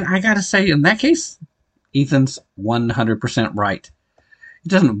absurd, too. And I gotta say, in that case, Ethan's 100% right. It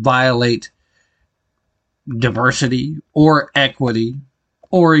doesn't violate diversity or equity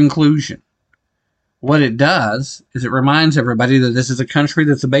or inclusion. What it does is it reminds everybody that this is a country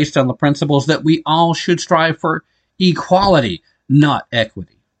that's based on the principles that we all should strive for equality, not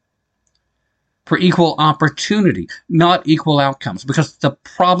equity. For equal opportunity, not equal outcomes. Because the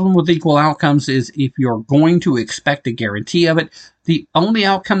problem with equal outcomes is if you're going to expect a guarantee of it, the only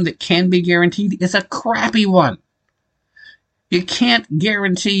outcome that can be guaranteed is a crappy one. You can't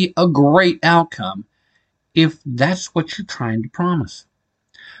guarantee a great outcome if that's what you're trying to promise.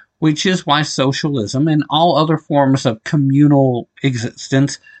 Which is why socialism and all other forms of communal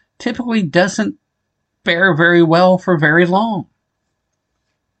existence typically doesn't fare very well for very long.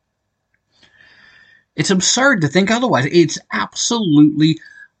 It's absurd to think otherwise. It's absolutely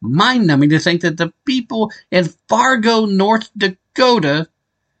mind-numbing to think that the people in Fargo, North Dakota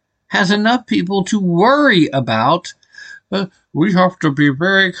has enough people to worry about. We have to be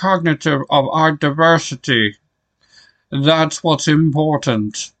very cognitive of our diversity. That's what's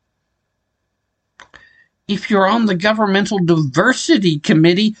important. If you're on the governmental diversity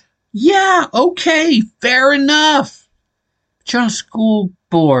committee, yeah, okay, fair enough. But you're on a school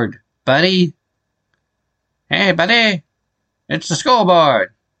board, buddy. Hey, buddy, it's the school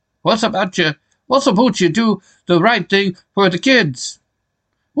board. What's about you do the right thing for the kids?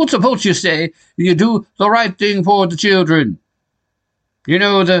 What's about you say you do the right thing for the children? You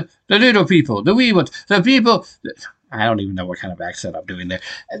know, the little people, the wee ones, the people... I don't even know what kind of accent I'm doing there.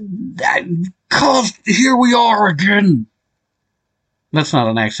 Cause here we are again. That's not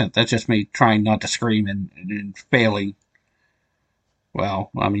an accent. That's just me trying not to scream and failing.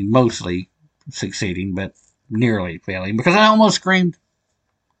 Well, I mean, mostly succeeding, but nearly failing because I almost screamed.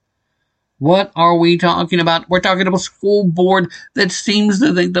 What are we talking about? We're talking about a school board that seems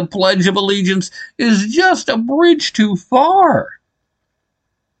to think the Pledge of Allegiance is just a bridge too far.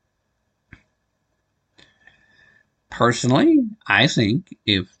 Personally, I think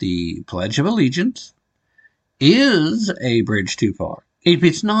if the Pledge of Allegiance is a bridge too far, if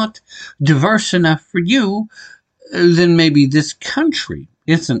it's not diverse enough for you, then maybe this country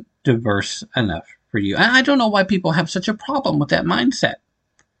isn't diverse enough for you. And I don't know why people have such a problem with that mindset.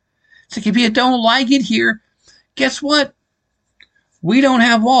 It's like, if you don't like it here, guess what? We don't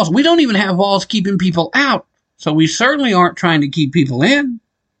have walls. We don't even have walls keeping people out. So we certainly aren't trying to keep people in.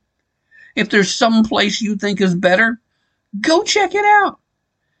 If there's some place you think is better, go check it out.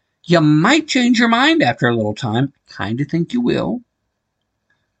 You might change your mind after a little time. I kind of think you will.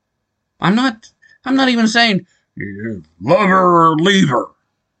 I'm not even saying love her or leave her.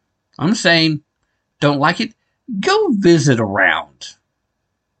 I'm saying don't like it, go visit around.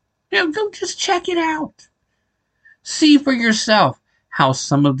 Go just check it out. See for yourself how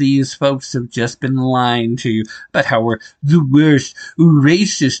some of these folks have just been lying to you about how we're the worst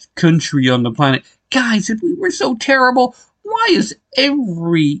racist country on the planet. Guys, if we were so terrible, why is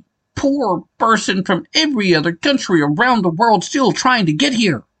every poor person from every other country around the world still trying to get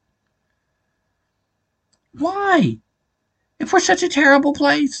here? Why? If we're such a terrible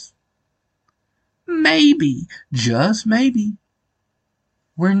place? Maybe, just maybe,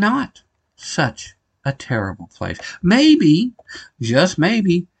 we're not such a terrible place. Maybe, just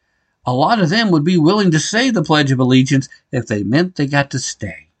maybe, a lot of them would be willing to say the Pledge of Allegiance if they meant they got to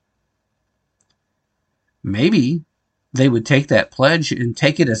stay. Maybe they would take that pledge and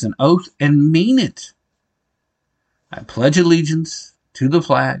take it as an oath and mean it. I pledge allegiance to the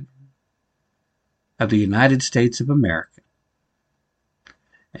flag of the United States of America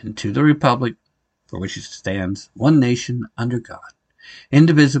and to the republic for which it stands, one nation under God,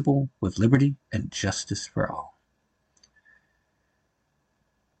 indivisible, with liberty and justice for all.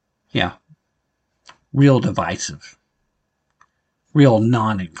 Yeah, real divisive, real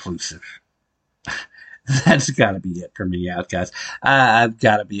non-inclusive. That's got to be it for me out, guys. I've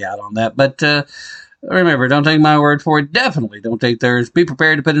got to be out on that. But remember, don't take my word for it. Definitely don't take theirs. Be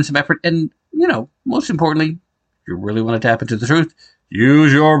prepared to put in some effort. And, most importantly, if you really want to tap into the truth,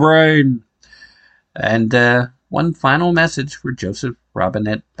 use your brain. And one final message for Joseph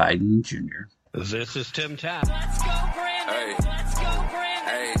Robinette Biden Jr. This is Tim Tapp. Hey.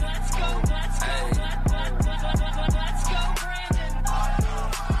 Hey.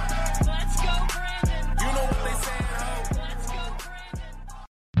 You know what they say,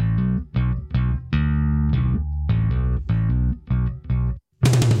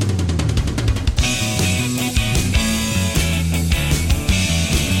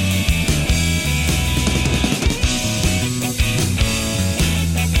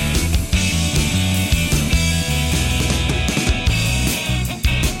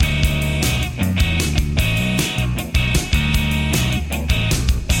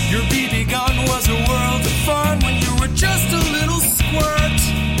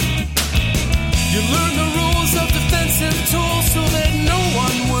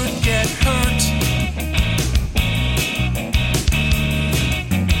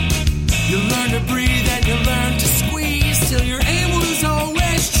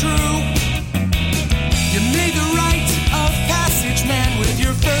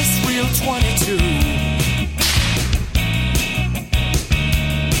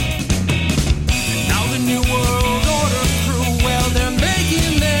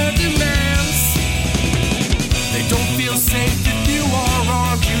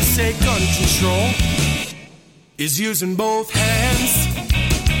 control is using both hands.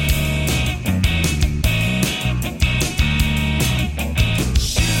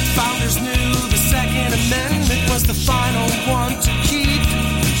 Founders knew the Second Amendment was the final one to keep,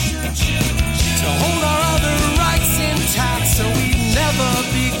 to hold our other rights intact so we never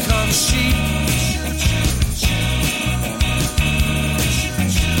become sheep.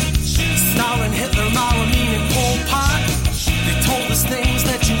 Stalin, Hitler, Mao, and Pol Pot, they told us things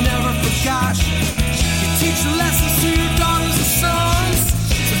that you never forgot. You teach the lessons to your daughters and sons,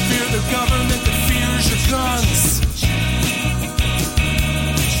 to fear the government that fears your guns.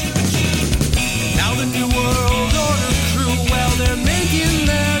 Now the New World Order crew, well, they're making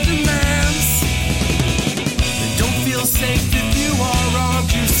their demands. They don't feel safe if you are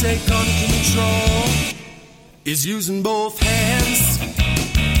armed. You say gun control is using both hands.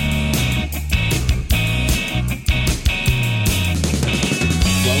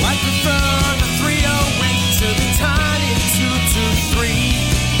 Well, I prefer the 308 to the tiny 223.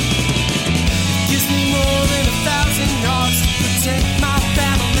 It gives me more than 1,000 yards to protect my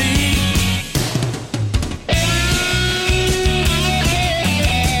family.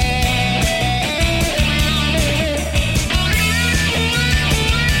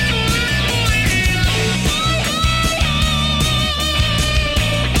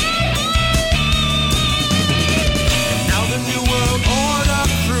 Now the New World Order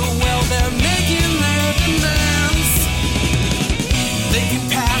crew, well, they're making their demands. They can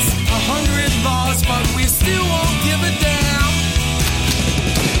pass 100 laws, but we still won't give a damn.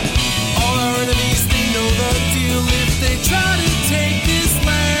 All our enemies, they know the deal. If they try to take this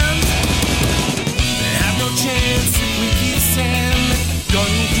land, they have no chance if we keep saying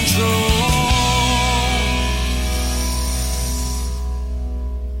gun control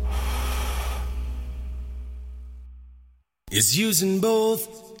is using both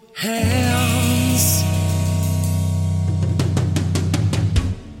hands.